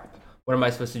 crap, what am I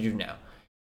supposed to do now?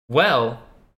 Well,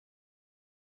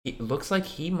 it looks like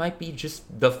he might be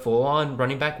just the full-on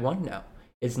running back one now.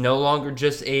 It's no longer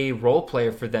just a role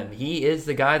player for them. He is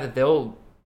the guy that they'll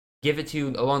give it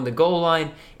to along the goal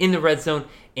line, in the red zone,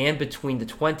 and between the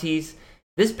 20s.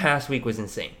 This past week was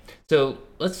insane. So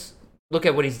let's look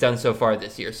at what he's done so far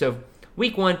this year. So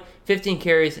week 1, 15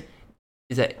 carries,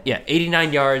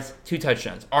 89 yards, 2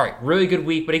 touchdowns. All right, really good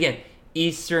week. But again,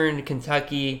 Eastern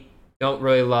Kentucky, don't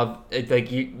really love,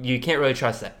 you can't really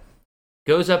trust that.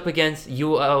 Goes up against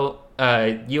UL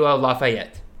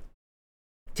Lafayette.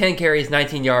 10 carries,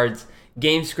 19 yards.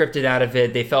 Game scripted out of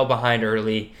it. They fell behind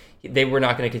early. They were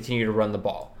not going to continue to run the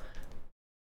ball.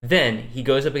 Then he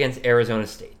goes up against Arizona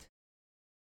State.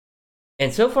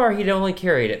 And so far, he'd only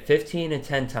carried it 15 and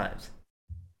 10 times.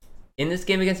 In this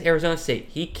game against Arizona State,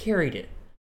 he carried it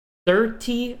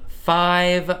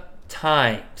 35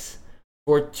 times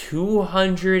for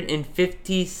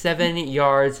 257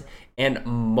 yards and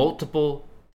multiple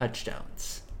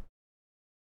touchdowns.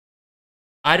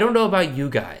 I don't know about you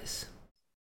guys,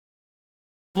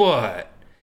 but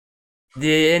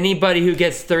anybody who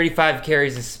gets 35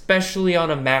 carries, especially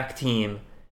on a MAC team,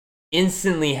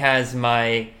 instantly has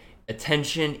my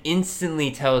attention, instantly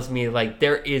tells me like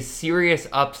there is serious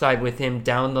upside with him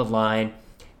down the line.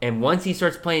 And once he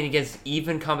starts playing against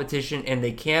even competition and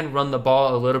they can run the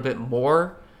ball a little bit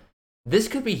more, this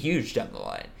could be huge down the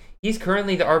line. He's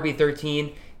currently the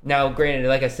RB13. Now, granted,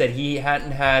 like I said, he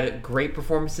hadn't had great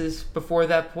performances before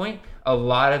that point. A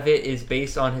lot of it is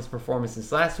based on his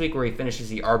performances last week where he finishes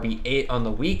the RB8 on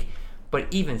the week. But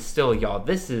even still, y'all,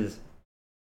 this is...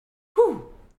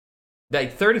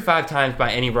 Like 35 times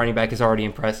by any running back is already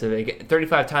impressive.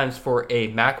 35 times for a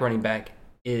MAC running back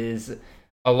is...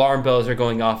 Alarm bells are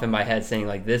going off in my head saying,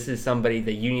 like, this is somebody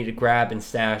that you need to grab and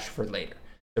stash for later.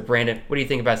 So, Brandon, what do you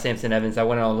think about Samson Evans? I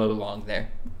went on a little long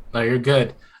there. No, you're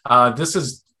good.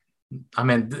 It's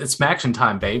action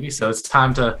time, baby. So it's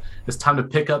time to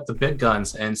pick up the big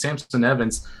guns. And Samson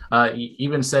Evans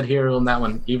even said here on that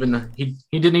one, even he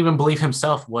didn't even believe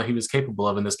himself what he was capable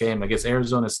of in this game against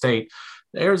Arizona State.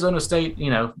 Arizona State,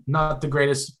 not the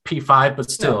greatest P5, but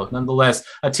still, nonetheless,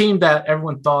 a team that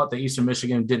everyone thought that Eastern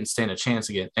Michigan didn't stand a chance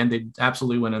against, and they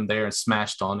absolutely went in there and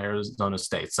smashed on Arizona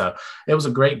State. So it was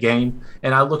a great game.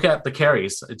 And I look at the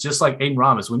carries, just like Aiden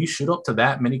Ramos. When you shoot up to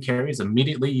that many carries,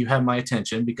 immediately you have my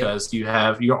attention because you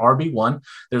have your RB1.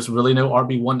 There's really no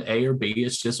RB1 A or B.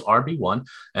 It's just RB1.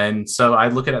 And so I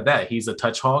look at that. He's a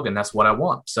touch hog, and that's what I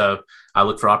want. So I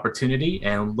look for opportunity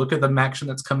and look at the action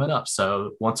that's coming up.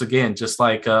 So once again, just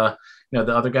like the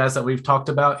other guys that we've talked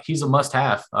about, he's a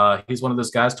must-have. He's one of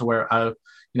those guys to where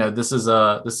this is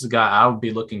a guy I would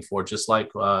be looking for, just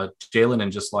like Jalen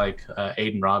and just like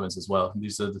Aiden Robbins as well.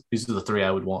 These are the three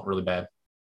I would want really bad.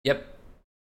 Yep,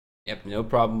 no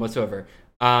problem whatsoever.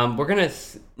 We're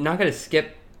not gonna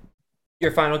skip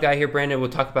your final guy here, Brandon.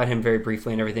 We'll talk about him very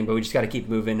briefly and everything, but we just got to keep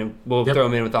moving, and we'll throw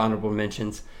him in with the honorable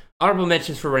mentions. Honorable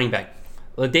mentions for running back.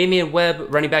 Damian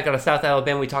Webb, running back out of South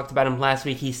Alabama. We talked about him last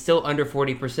week. He's still under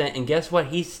 40%, and guess what?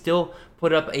 He still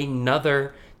put up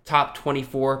another top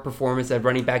 24 performance at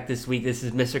running back this week. This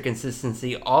is Mr.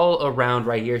 Consistency all around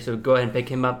right here, so go ahead and pick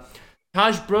him up.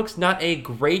 Taj Brooks, not a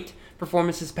great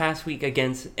performance this past week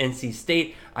against NC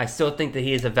State. I still think that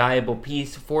he is a valuable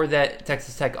piece for that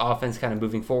Texas Tech offense kind of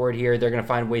moving forward here. They're going to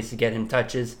find ways to get him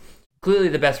touches. Clearly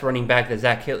the best running back that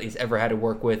Zach Kittley's ever had to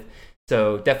work with,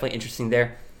 so definitely interesting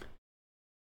there.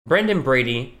 Brendan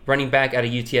Brady, running back out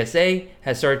of UTSA,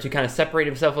 has started to kind of separate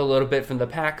himself a little bit from the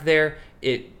pack there.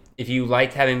 If you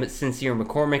liked having Sincere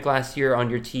McCormick last year on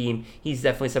your team, he's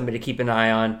definitely somebody to keep an eye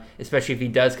on, especially if he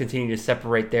does continue to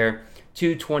separate there.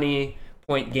 2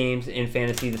 20-point games in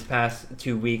fantasy this past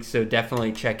 2 weeks, so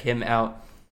definitely check him out.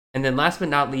 And then last but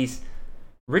not least,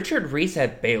 Richard Reese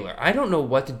at Baylor. I don't know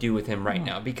what to do with him right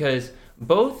now because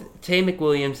both Tay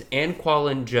McWilliams and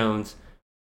Quallen Jones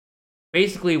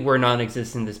basically were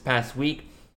non-existent this past week.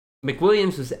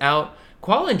 McWilliams was out.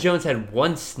 Quallen Jones had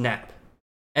 1 snap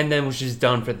and then was just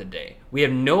done for the day. We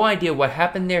have no idea what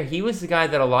happened there. He was the guy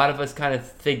that a lot of us kind of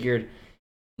figured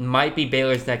might be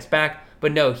Baylor's next back,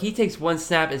 but no, he takes 1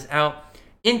 snap, is out.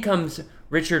 In comes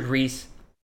Richard Reese,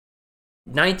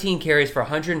 19 carries for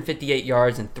 158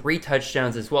 yards and 3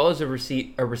 touchdowns, as well as a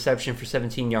reception for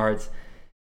 17 yards.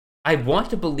 I want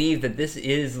to believe that this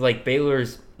is like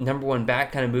Baylor's number 1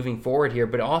 back kind of moving forward here,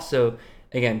 but also,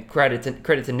 again, credit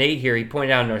to Nate here. He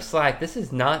pointed out in our Slack, this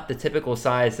is not the typical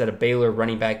size that a Baylor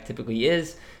running back typically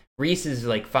is. Reese is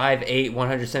like 5'8",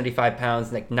 175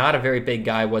 pounds, like not a very big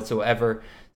guy whatsoever.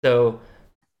 So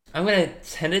I'm going to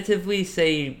tentatively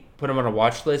say put him on a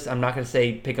watch list. I'm not going to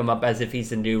say pick him up as if he's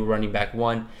the new running back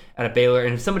 1 at a Baylor.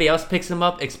 And if somebody else picks him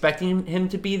up expecting him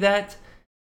to be that,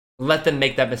 let them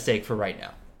make that mistake for right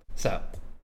now. So,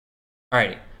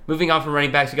 alrighty. Moving on from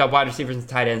running backs, we got wide receivers and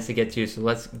tight ends to get to, so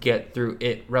let's get through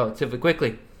it relatively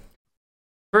quickly.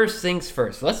 First things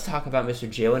first, let's talk about Mr.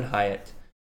 Jalin Hyatt,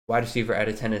 wide receiver out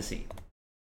of Tennessee.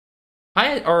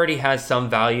 Hyatt already has some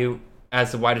value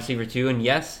as the wide receiver 2, and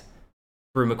yes,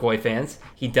 Brew McCoy fans,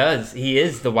 he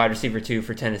is the wide receiver 2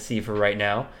 for Tennessee for right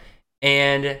now,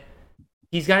 and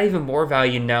he's got even more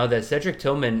value now that Cedric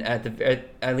Tillman,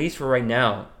 at least for right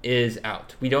now, is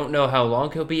out. We don't know how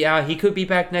long he'll be out. He could be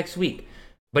back next week.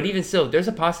 But even still, there's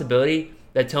a possibility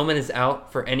that Tillman is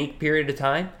out for any period of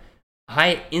time.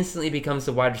 Hyatt instantly becomes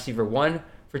the wide receiver 1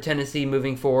 for Tennessee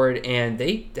moving forward, and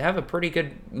they have a pretty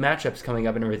good matchups coming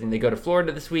up and everything. They go to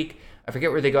Florida this week. I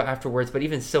forget where they go afterwards, but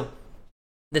even still,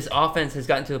 this offense has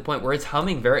gotten to the point where it's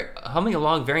humming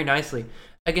along very nicely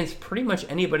against pretty much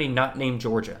anybody not named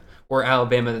Georgia or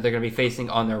Alabama that they're going to be facing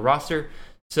on their roster.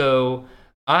 So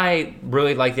I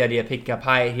really like the idea of picking up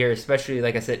Hyatt here, especially,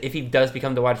 like I said, if he does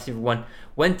become the wide receiver 1.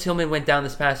 When Tillman went down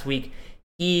this past week,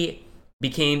 he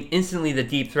became instantly the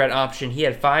deep threat option. He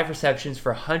had 5 receptions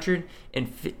for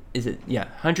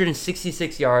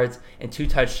 166 yards and 2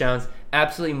 touchdowns.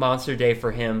 Absolutely monster day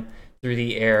for him through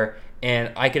the air,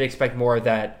 and I could expect more of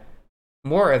that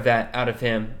out of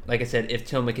him, like I said, if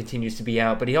Tillman continues to be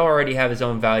out. But he'll already have his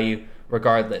own value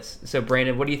regardless. So,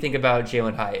 Brandon, what do you think about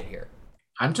Jalin Hyatt here?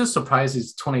 I'm just surprised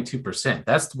he's 22%.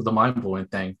 That's the mind-blowing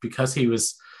thing, because he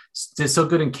did so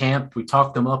good in camp. We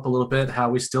talked him up a little bit, how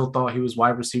we still thought he was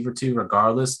wide receiver 2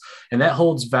 regardless, and that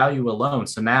holds value alone.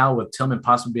 So now with Tillman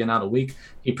possibly being out a week,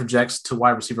 he projects to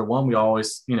wide receiver 1. We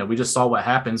always, we just saw what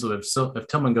happens if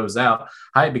Tillman goes out.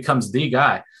 Hyatt becomes the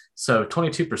guy. So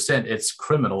 22%, it's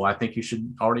criminal. I think you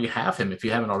should already have him if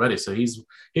you haven't already. So he's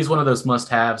one of those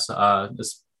must-haves,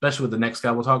 especially with the next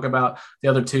guy we'll talk about. The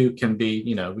other 2 can be,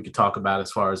 we could talk about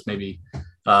as far as maybe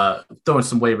throwing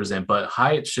some waivers in, but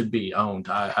Hyatt should be owned.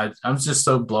 I'm just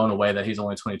so blown away that he's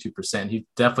only 22%. He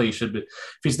definitely should be. If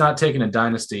he's not taking a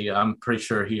dynasty, I'm pretty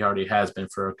sure he already has been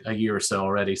for a year or so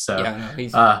already. So,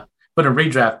 yeah, but a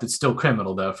redraft, it's still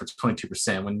criminal though for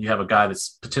 22% when you have a guy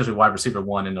that's potentially wide receiver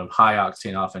 1 in a high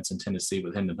octane offense in Tennessee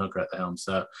with Hendon Hooker at the helm.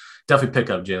 So definitely pick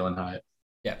up Jalin Hyatt.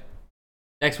 Yeah.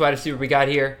 Next wide receiver we got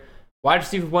here. Wide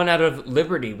receiver 1 out of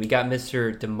Liberty, we got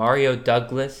Mr. Demario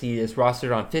Douglas. He is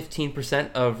rostered on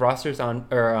 15% of rosters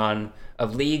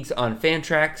of leagues on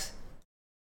Fantrax.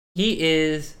 He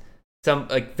is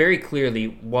very clearly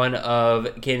one of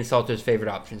Kaidon Salter's favorite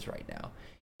options right now.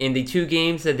 In the 2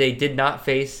 games that they did not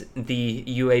face the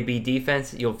UAB defense,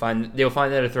 they'll find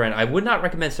that a threat. I would not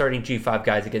recommend starting G5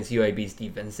 guys against UAB's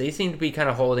defense. They seem to be kind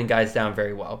of holding guys down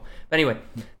very well. But anyway,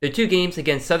 the 2 games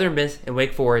against Southern Miss and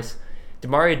Wake Forest,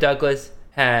 Demario Douglas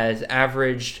has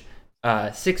averaged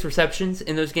 6 receptions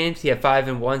in those games. He had 5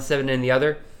 in one, 7 in the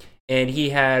other. And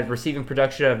he had receiving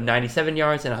production of 97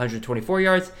 yards and 124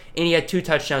 yards. And he had 2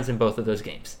 touchdowns in both of those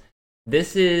games.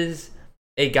 This is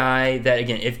a guy that,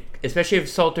 again, especially if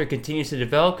Salter continues to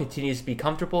develop, continues to be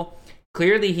comfortable,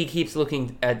 clearly he keeps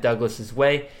looking at Douglas's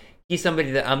way. He's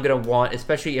somebody that I'm going to want,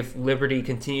 especially if Liberty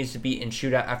continues to be in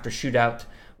shootout after shootout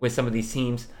with some of these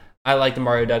teams. I like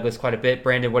Demario Douglas quite a bit.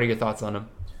 Brandon, what are your thoughts on him?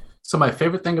 So my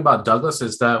favorite thing about Douglas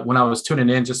is that when I was tuning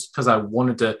in, just because I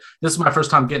wanted to, this is my first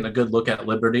time getting a good look at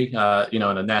Liberty, in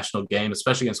a national game,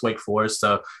 especially against Wake Forest.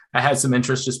 So I had some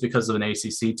interest just because of an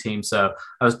ACC team. So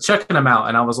I was checking them out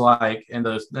and I was like, and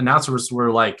the announcers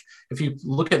were like, if you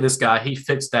look at this guy, he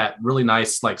fits that really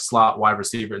nice, like slot wide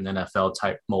receiver in the NFL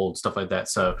type mold, stuff like that.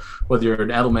 So whether you're an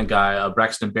Edelman guy,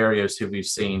 Braxton Berrios, who we've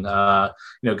seen,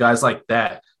 guys like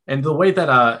that. And the way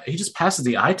that he just passes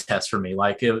the eye test for me,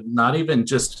 not even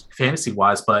just fantasy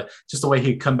wise, but just the way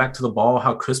he'd come back to the ball,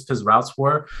 how crisp his routes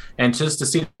were, and just to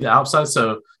see the outside.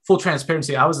 So full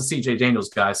transparency, I was a CJ Daniels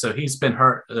guy. So he's been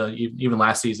hurt even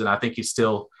last season. I think he's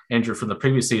still injured from the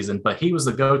previous season, but he was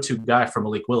the go-to guy for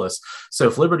Malik Willis. So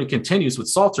if Liberty continues with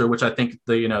Salter, which I think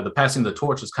the passing the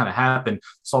torch has kind of happened,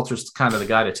 Salter's kind of the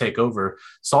guy to take over.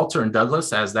 Salter and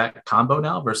Douglas as that combo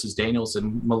now versus Daniels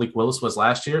and Malik Willis was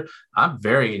last year. I'm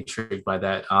very intrigued by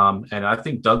that. And I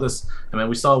think Douglas,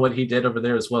 we saw what he did over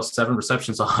there as well. 7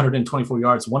 receptions, 124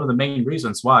 yards. One of the main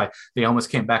reasons why they almost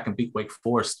came back and beat Wake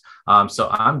Forest. So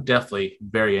I'm definitely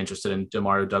very interested in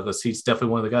Demario Douglas. He's definitely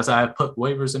one of the guys I have put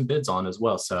waivers and bids on as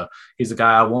well. So he's a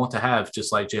guy I want to have,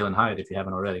 just like Jalen Hyatt, if you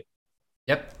haven't already.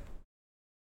 Yep.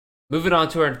 Moving on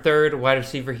to our third wide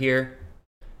receiver here.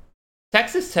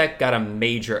 Texas Tech got a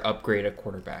major upgrade at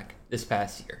quarterback this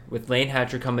past year with Lane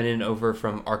Hatcher coming in over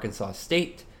from Arkansas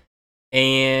State.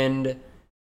 And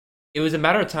it was a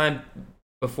matter of time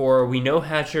before we know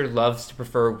Hatcher loves to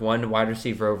prefer one wide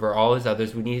receiver over all his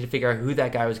others. We needed to figure out who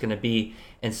that guy was going to be.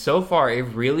 And so far, it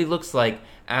really looks like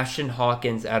Ashton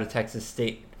Hawkins out of Texas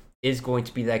State is going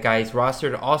to be that guy. He's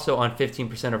rostered also on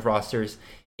 15% of rosters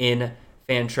in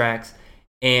Fantrax.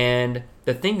 And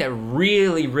the thing that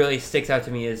really, really sticks out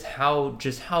to me is how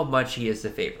much he is the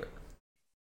favorite.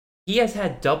 He has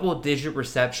had double-digit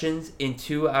receptions in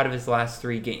 2 out of his last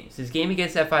 3 games. His game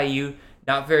against FIU,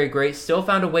 not very great. Still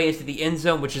found a way into the end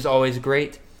zone, which is always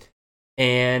great.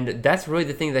 And that's really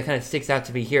the thing that kind of sticks out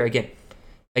to me here. Again,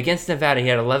 against Nevada, he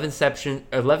had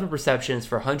 11 receptions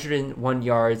for 101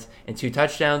 yards and 2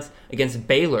 touchdowns. Against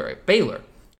Baylor,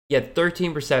 he had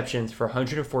 13 receptions for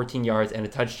 114 yards and a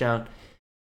touchdown.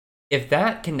 If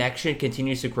that connection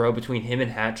continues to grow between him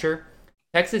and Hatcher,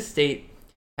 Texas State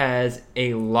has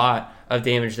a lot of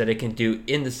damage that it can do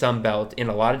in the Sun Belt in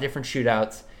a lot of different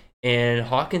shootouts, and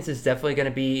Hawkins is definitely going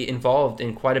to be involved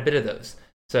in quite a bit of those.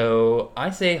 So I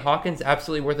say Hawkins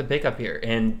absolutely worth a pickup here,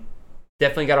 and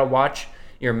definitely got to watch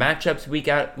your matchups week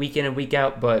in and week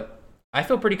out, but I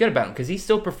feel pretty good about him because he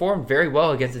still performed very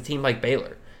well against a team like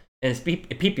Baylor. And in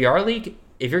PPR league,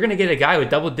 if you're going to get a guy with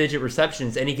double-digit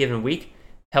receptions any given week,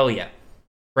 hell yeah.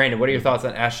 Brandon, what are your thoughts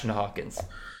on Ashton Hawkins?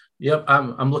 Yep,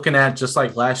 I'm looking at just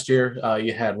like last year.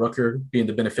 You had Rooker being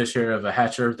the beneficiary of a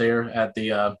Hatcher there at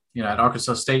the at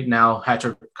Arkansas State. Now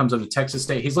Hatcher comes up to Texas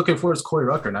State. He's looking for his Corey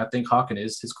Rucker, and I think Hawkins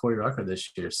is his Corey Rucker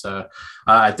this year. So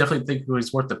I definitely think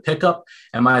he's worth the pickup.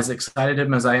 Am I as excited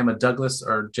him as I am a Douglas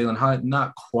or Jalen Hyatt?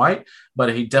 Not quite,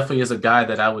 but he definitely is a guy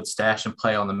that I would stash and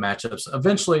play on the matchups.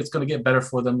 Eventually, it's going to get better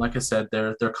for them. Like I said,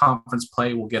 their conference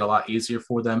play will get a lot easier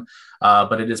for them,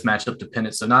 but it is matchup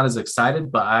dependent. So not as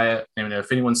excited, but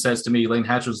if anyone says to me, Lane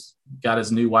Hatcher's got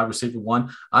his new wide receiver 1,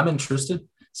 I'm interested.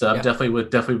 So I would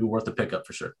definitely be worth the pickup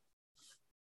for sure.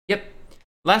 Yep.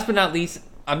 Last but not least,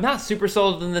 I'm not super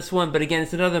sold on this one, but again,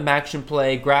 it's another action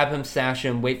play. Grab him, stash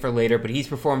him, wait for later. But he's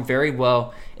performed very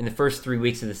well in the first 3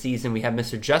 weeks of the season. We have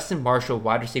Mr. Justin Marshall,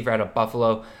 wide receiver out of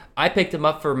Buffalo. I picked him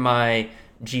up for my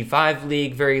G5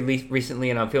 league very recently,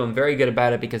 and I'm feeling very good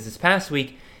about it because this past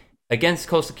week against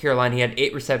Coastal Carolina, he had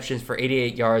 8 receptions for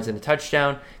 88 yards and a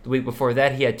touchdown. The week before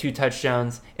that, he had 2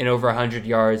 touchdowns and over 100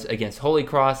 yards against Holy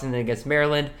Cross, and then against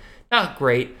Maryland. Not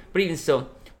great, but even still,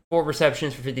 4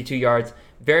 receptions for 52 yards.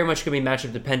 Very much going to be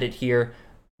matchup dependent here,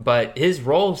 but his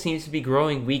role seems to be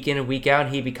growing week in and week out.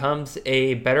 He becomes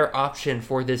a better option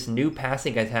for this new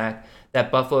passing attack that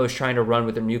Buffalo is trying to run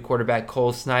with their new quarterback,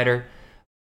 Cole Snyder.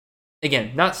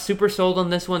 again, not super sold on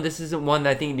this one. This isn't one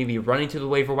that I think you need to be running to the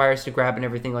waiver wires to grab and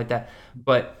everything like that.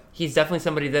 But he's definitely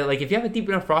somebody that, like, if you have a deep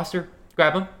enough roster,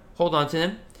 grab him, hold on to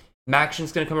him.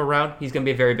 Maction's going to come around. He's going to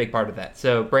be a very big part of that.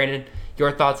 So, Brandon,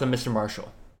 your thoughts on Mr.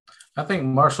 Marshall? I think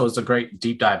Marshall is a great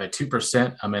deep dive at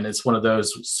 2%. I mean, it's one of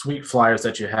those sweet flyers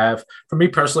that you have. For me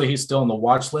personally, he's still on the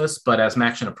watch list, but as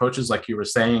Maxion approaches, like you were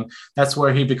saying, that's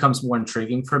where he becomes more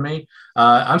intriguing for me.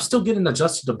 I'm still getting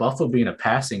adjusted to Buffalo being a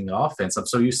passing offense. I'm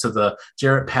so used to the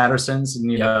Jarrett Pattersons and,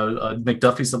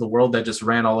 McDuffies of the world that just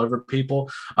ran all over people.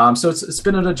 So it's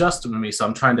been an adjustment to me. So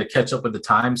I'm trying to catch up with the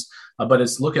times. But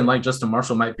it's looking like Justin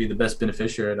Marshall might be the best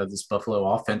beneficiary of this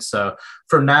Buffalo offense. So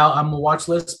for now, I'm on the watch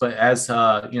list. But as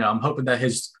I'm hoping that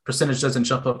his percentage doesn't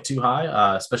jump up too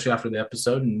high, especially after the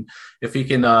episode. And if he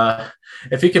can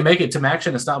make it to Maxion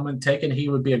and stop him taken, he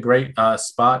would be a great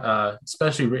spot,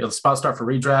 especially a spot start for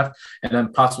redraft and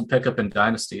then possible pickup in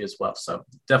Dynasty as well. So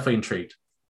definitely intrigued.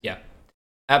 Yeah.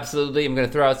 Absolutely. I'm going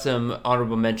to throw out some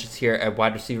honorable mentions here at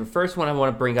wide receiver. First one I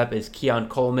want to bring up is Keon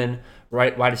Coleman,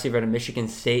 wide receiver out of Michigan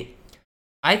State.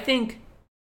 I think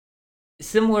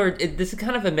similar, this is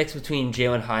kind of a mix between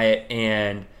Jalen Hyatt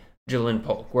and Jalen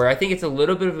Polk, where I think it's a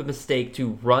little bit of a mistake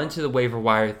to run to the waiver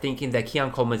wire thinking that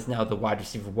Keon Coleman is now the wide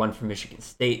receiver 1 for Michigan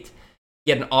State.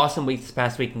 He had an awesome week this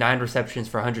past week, 9 receptions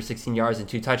for 116 yards and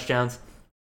 2 touchdowns.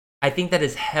 I think that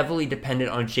is heavily dependent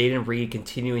on Jayden Reed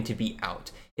continuing to be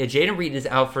out. If Jayden Reed is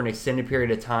out for an extended period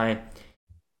of time,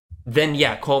 then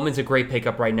yeah, Coleman's a great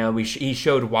pickup right now. He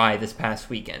showed why this past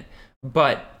weekend.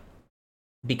 But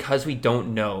because we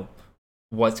don't know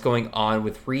what's going on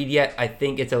with Reed yet, I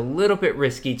think it's a little bit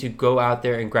risky to go out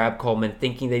there and grab Coleman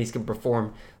thinking that he's going to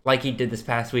perform like he did this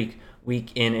past week,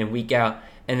 week in and week out.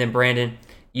 And then, Brandon,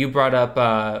 you brought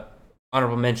up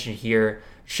honorable mention here,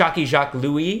 Shocky Jacques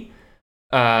Louis,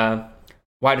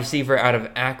 wide receiver out of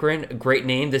Akron. A great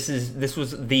name. This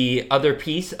was the other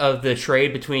piece of the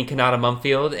trade between Kanata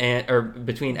Mumfield or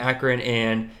between Akron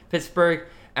and Pittsburgh.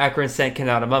 Akron sent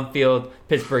Kanata Mumfield.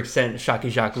 Pittsburgh sent Shocky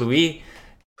Jacques Louis.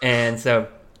 And so,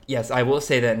 yes, I will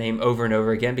say that name over and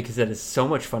over again because that is so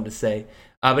much fun to say.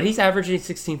 But he's averaging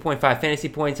 16.5 fantasy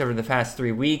points over the past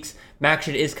 3 weeks.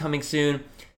 Maxion is coming soon.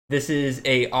 This is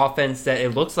a offense that it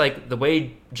looks like the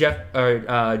way Joe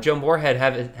Moorhead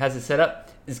has it set up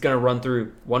is going to run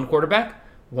through one quarterback,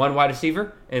 one wide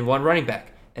receiver, and one running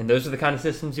back. And those are the kind of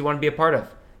systems you want to be a part of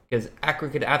because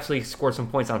Akron could absolutely score some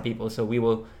points on people. So we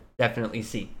will definitely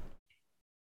see.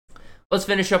 Let's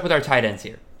finish up with our tight ends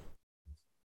here.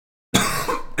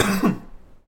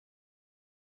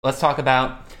 Let's talk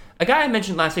about a guy I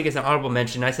mentioned last week as an honorable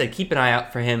mention. I said keep an eye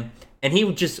out for him, and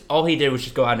all he did was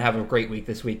just go out and have a great week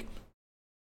this week.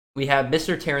 We have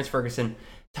Mr. Terrence Ferguson,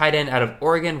 tight end out of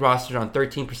Oregon, rostered on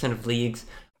 13% of leagues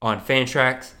on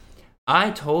Fantrax.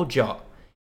 I told y'all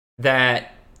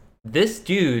that this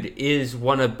dude is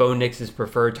one of Bo Nix's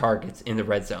preferred targets in the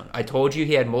red zone. I told you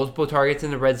he had multiple targets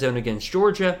in the red zone against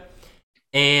Georgia,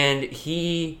 and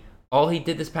all he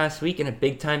did this past week in a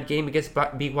big-time game against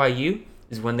BYU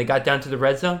is when they got down to the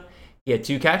red zone, he had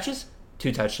 2 catches,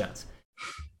 2 touchdowns.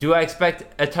 Do I expect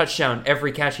a touchdown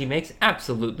every catch he makes?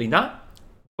 Absolutely not.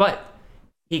 But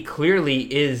he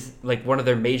clearly is like one of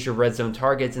their major red zone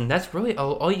targets, and that's really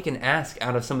all you can ask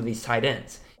out of some of these tight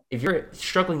ends. If you're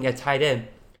struggling at tight end,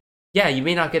 yeah, you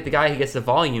may not get the guy who gets the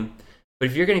volume, but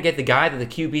if you're going to get the guy that the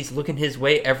QB's looking his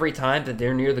way every time that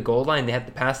they're near the goal line, they have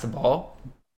to pass the ball,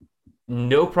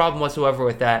 no problem whatsoever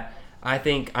with that. I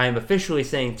think I'm officially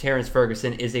saying Terrence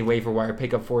Ferguson is a waiver wire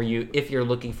pickup for you if you're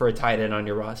looking for a tight end on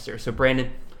your roster. So,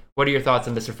 Brandon, what are your thoughts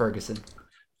on Mr. Ferguson?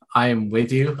 I am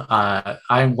with you.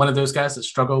 I'm one of those guys that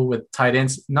struggle with tight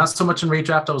ends. Not so much in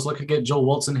redraft. I was looking to get Joel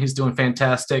Wilson. He's doing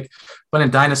fantastic. But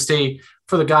in Dynasty,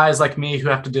 for the guys like me who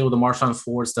have to deal with the Marshawn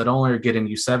Fords that only are getting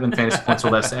you 7 fantasy points or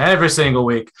less every single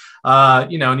week,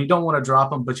 and you don't want to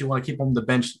drop them, but you want to keep them on the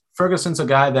bench. Ferguson's a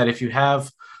guy that if you have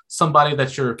somebody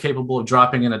that you're capable of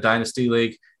dropping in a Dynasty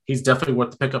league, he's definitely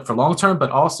worth the pickup for long term,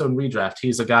 but also in redraft,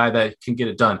 he's a guy that can get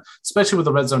it done, especially with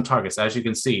the red zone targets. As you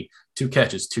can see, 2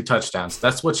 catches, 2 touchdowns.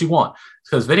 That's what you want.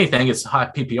 Because if anything, it's high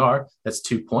PPR. That's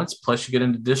 2 points. Plus you get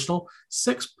an additional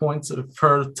 6 points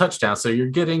per touchdown. So you're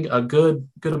getting a good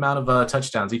amount of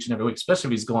touchdowns each and every week, especially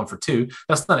if he's going for 2.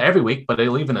 That's not every week, but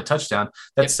even a touchdown,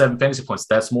 that's 7 fantasy points.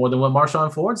 That's more than what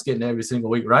Marshawn Ford's getting every single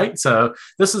week, right? So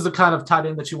this is the kind of tight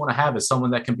end that you want to have as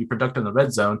someone that can be productive in the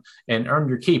red zone and earn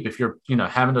your keep. If you're,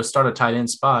 having to start a tight end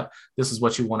spot, this is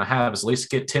what you want to have, is at least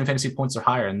get 10 fantasy points or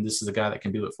higher. And this is a guy that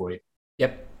can do it for you.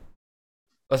 Yep.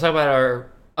 Let's talk about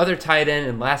our other tight end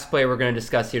and last player we're going to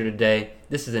discuss here today.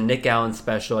 This is a Nick Allen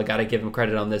special. I got to give him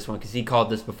credit on this one because he called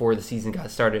this before the season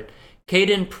got started.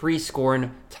 Caden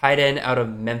Prescorn, tight end out of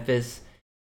Memphis.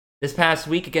 This past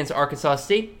week against Arkansas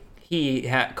State, he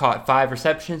caught 5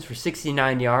 receptions for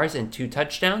 69 yards and 2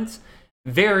 touchdowns.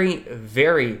 Very,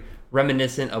 very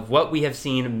reminiscent of what we have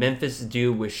seen Memphis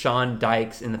do with Sean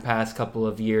Dykes in the past couple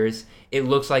of years. It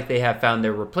looks like they have found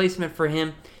their replacement for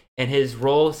him, and his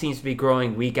role seems to be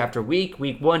growing week after week.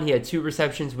 Week 1, he had 2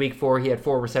 receptions. Week 4, he had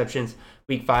 4 receptions.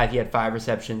 Week 5, he had 5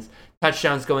 receptions.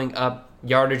 Touchdowns going up,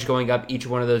 yardage going up each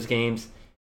one of those games.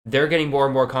 They're getting more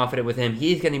and more confident with him.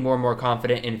 He's getting more and more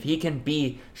confident, and if he can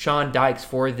be Sean Dykes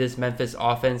for this Memphis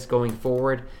offense going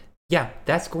forward, yeah,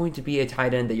 that's going to be a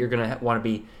tight end that you're going to want to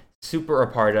be super a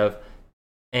part of.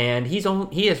 And he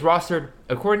is rostered,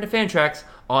 according to Fantrax,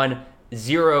 on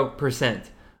 0%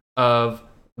 of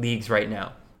leagues right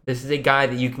now. This is a guy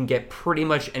that you can get pretty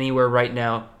much anywhere right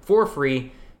now for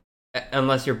free,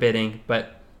 unless you're bidding.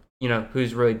 But,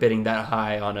 who's really bidding that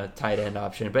high on a tight end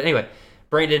option? But anyway,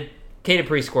 Brandon, Caden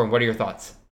Prieskorn, what are your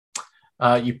thoughts?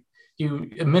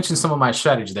 You mentioned some of my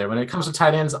strategy there. When it comes to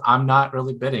tight ends, I'm not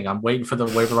really bidding. I'm waiting for the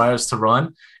waiver wires to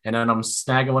run, and then I'm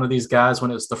snagging one of these guys when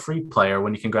it's the free player,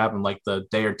 when you can grab them like the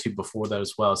day or two before that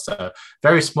as well. So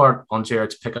very smart on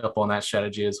Jared to pick up on that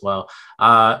strategy as well.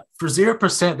 For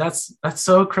 0%, that's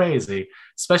so crazy,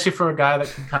 especially for a guy that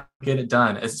can kind of get it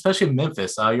done, especially in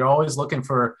Memphis. You're always looking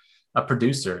for a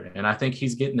producer, and I think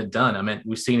he's getting it done. I mean,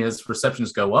 we've seen his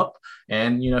receptions go up,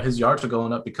 and his yards are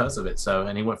going up because of it. So,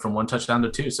 and he went from 1 touchdown to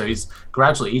 2. So he's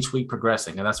gradually each week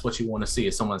progressing, and that's what you want to see,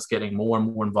 is someone that's getting more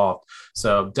and more involved.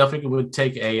 So definitely would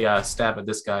take a stab at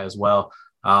this guy as well.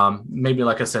 Maybe,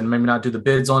 like I said, maybe not do the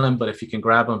bids on him, but if you can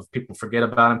grab him, if people forget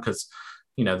about him, because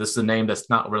this is a name that's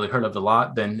not really heard of a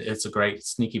lot, then it's a great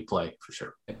sneaky play for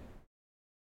sure.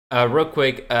 Real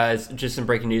quick, just some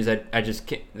breaking news that just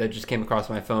came across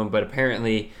my phone, but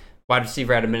apparently wide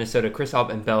receiver out of Minnesota, Chris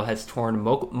Autman-Bell, has torn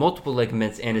multiple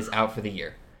ligaments and is out for the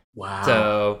year. Wow.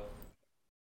 So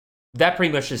that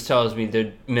pretty much just tells me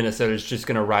that Minnesota's just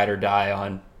going to ride or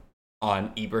die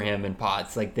on Ibrahim and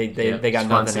Potts. Like they got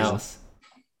nothing else.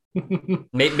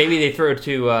 maybe they throw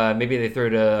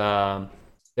to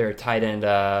their tight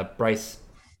end Bryce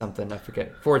something, I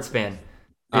forget, Ford Span.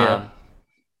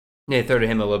 They throw to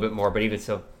him a little bit more, but even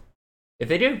so, if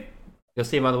they do, you'll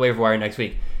see him on the waiver wire next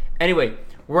week. Anyway,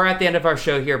 we're at the end of our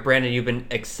show here. Brandon, you've been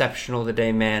exceptional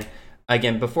today, man.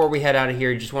 Again, before we head out of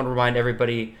here, just want to remind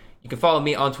everybody, you can follow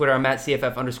me on Twitter. I'm at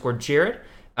CFF_Jared.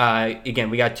 Again,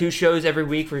 we got 2 shows every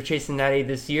week for Chasing Natty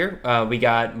this year. We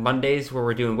got Mondays where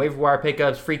we're doing waiver wire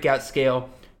pickups, freak out scale,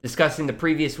 discussing the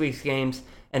previous week's games.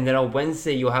 And then on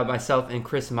Wednesday, you'll have myself and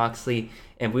Chris Moxley,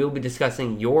 and we will be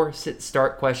discussing your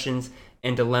sit-start questions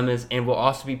and dilemmas, and we'll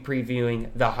also be previewing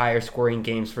the higher scoring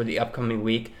games for the upcoming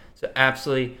week. So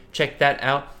absolutely check that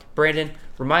out. Brandon,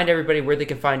 remind everybody where they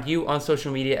can find you on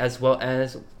social media, as well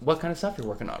as what kind of stuff you're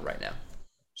working on right now.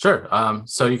 Sure.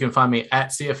 So you can find me at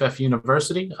CFF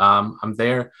University. I'm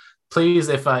there. Please,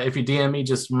 if you DM me,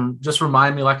 just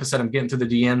remind me. Like I said, I'm getting through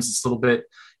the DMs. It's a little bit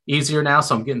easier now,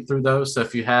 so I'm getting through those. So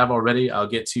if you have already, I'll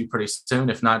get to you pretty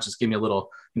soon. If not, just give me a little,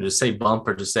 just say bump,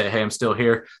 or just say, hey, I'm still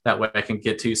here. That way I can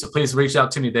get to you. So please reach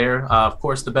out to me there. Of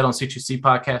course, the Bet on C2C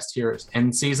podcast here is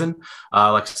in season.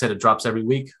 Like I said, it drops every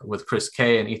week with Chris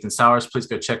K and Ethan Sowers. Please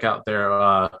go check out their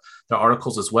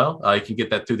articles as well. You can get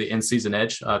that through the in-season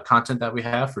edge content that we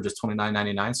have for just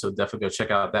 $29.99. So definitely go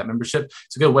check out that membership.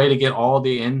 It's a good way to get all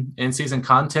the in-season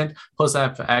content. Plus, I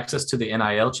have access to the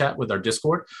NIL chat with our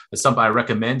Discord. It's something I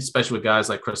recommend, especially with guys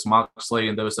like Chris Moxley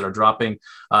and those that are dropping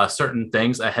certain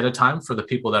things ahead of time for the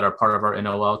people that are part of our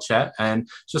NOL chat. And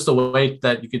it's just a way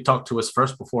that you can talk to us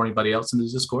first before anybody else in the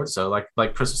Discord. So like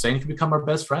Chris was saying, you can become our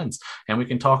best friends and we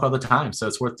can talk all the time. So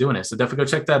it's worth doing it. So definitely go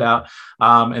check that out.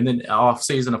 And then off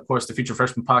season, of course, the Future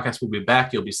Freshman podcast will be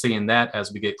back. You'll be seeing that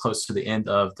as we get close to the end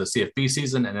of the CFB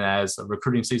season. And as the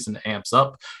recruiting season amps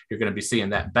up, you're going to be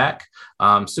seeing that back.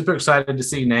 Super excited to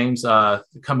see names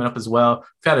coming up as well.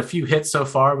 We've had a few hits so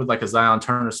far with like a Zion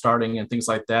Turner starting and things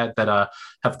like that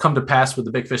have come to pass with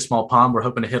the Big Fish Small Pond. We're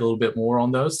hoping to hit a little bit more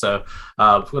on those. So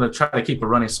we're going to try to keep a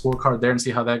running scorecard there and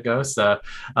see how that goes.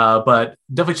 But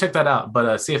definitely check that out. But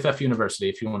CFF University,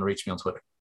 if you want to reach me on Twitter.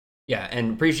 Yeah,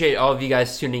 and appreciate all of you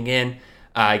guys tuning in.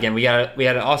 Again, we had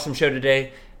an awesome show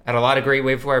today. Had a lot of great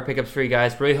waiver wire pickups for you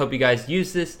guys. Really hope you guys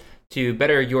use this to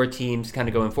better your teams kind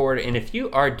of going forward. And if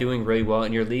you are doing really well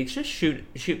in your leagues, just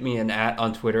shoot me an @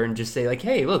 on Twitter and just say like,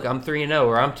 hey, look, I'm 3-0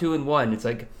 or I'm 2-1. It's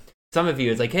like some of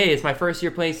you, it's like, hey, it's my first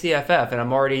year playing CFF and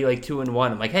I'm already like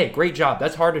 2-1. I'm like, hey, great job.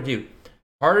 That's hard to do.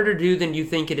 Harder to do than you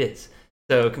think it is.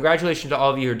 So congratulations to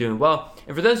all of you who are doing well.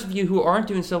 And for those of you who aren't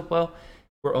doing so well,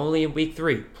 we're only in week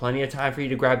 3. Plenty of time for you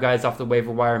to grab guys off the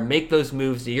waiver wire, make those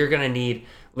moves that you're going to need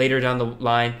later down the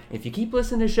line. If you keep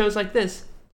listening to shows like this,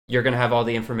 you're going to have all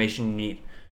the information you need.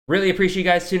 Really appreciate you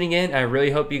guys tuning in. I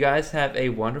really hope you guys have a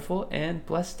wonderful and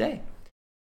blessed day.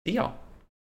 See y'all.